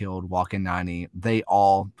 Backheeled, Walking 90, they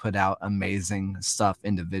all put out amazing stuff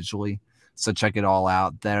individually. So check it all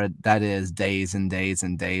out. That is days and days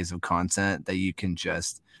and days of content that you can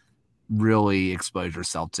just really expose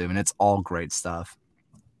yourself to, and it's all great stuff.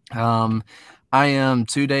 I am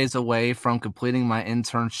 2 days away from completing my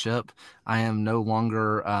internship. I am no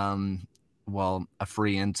longer a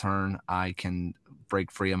free intern. I can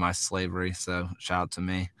break free of my slavery, so shout out to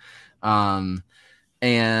me.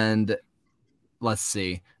 And let's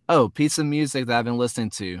see. Piece of music that I've been listening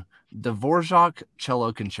to, Dvorak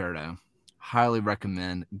Cello Concerto. Highly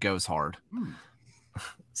recommend. Goes hard.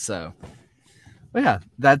 So yeah,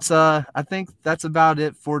 that's I think that's about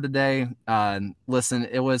it for today. Listen,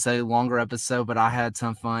 it was a longer episode, but I had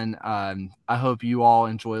some fun. I hope you all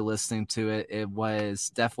enjoy listening to it. It was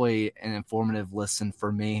definitely an informative listen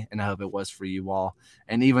for me, and I hope it was for you all.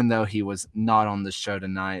 And even though he was not on the show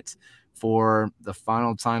tonight, for the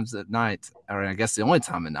final times at night, or I guess the only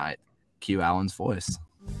time at night, cue Alan's voice.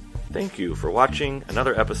 Thank you for watching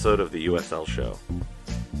another episode of the USL Show.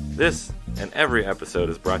 This and every episode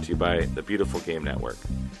is brought to you by the Beautiful Game Network.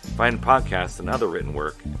 Find podcasts and other written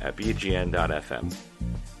work at bgn.fm.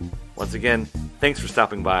 Once again, thanks for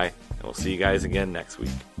stopping by, and we'll see you guys again next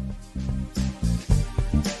week.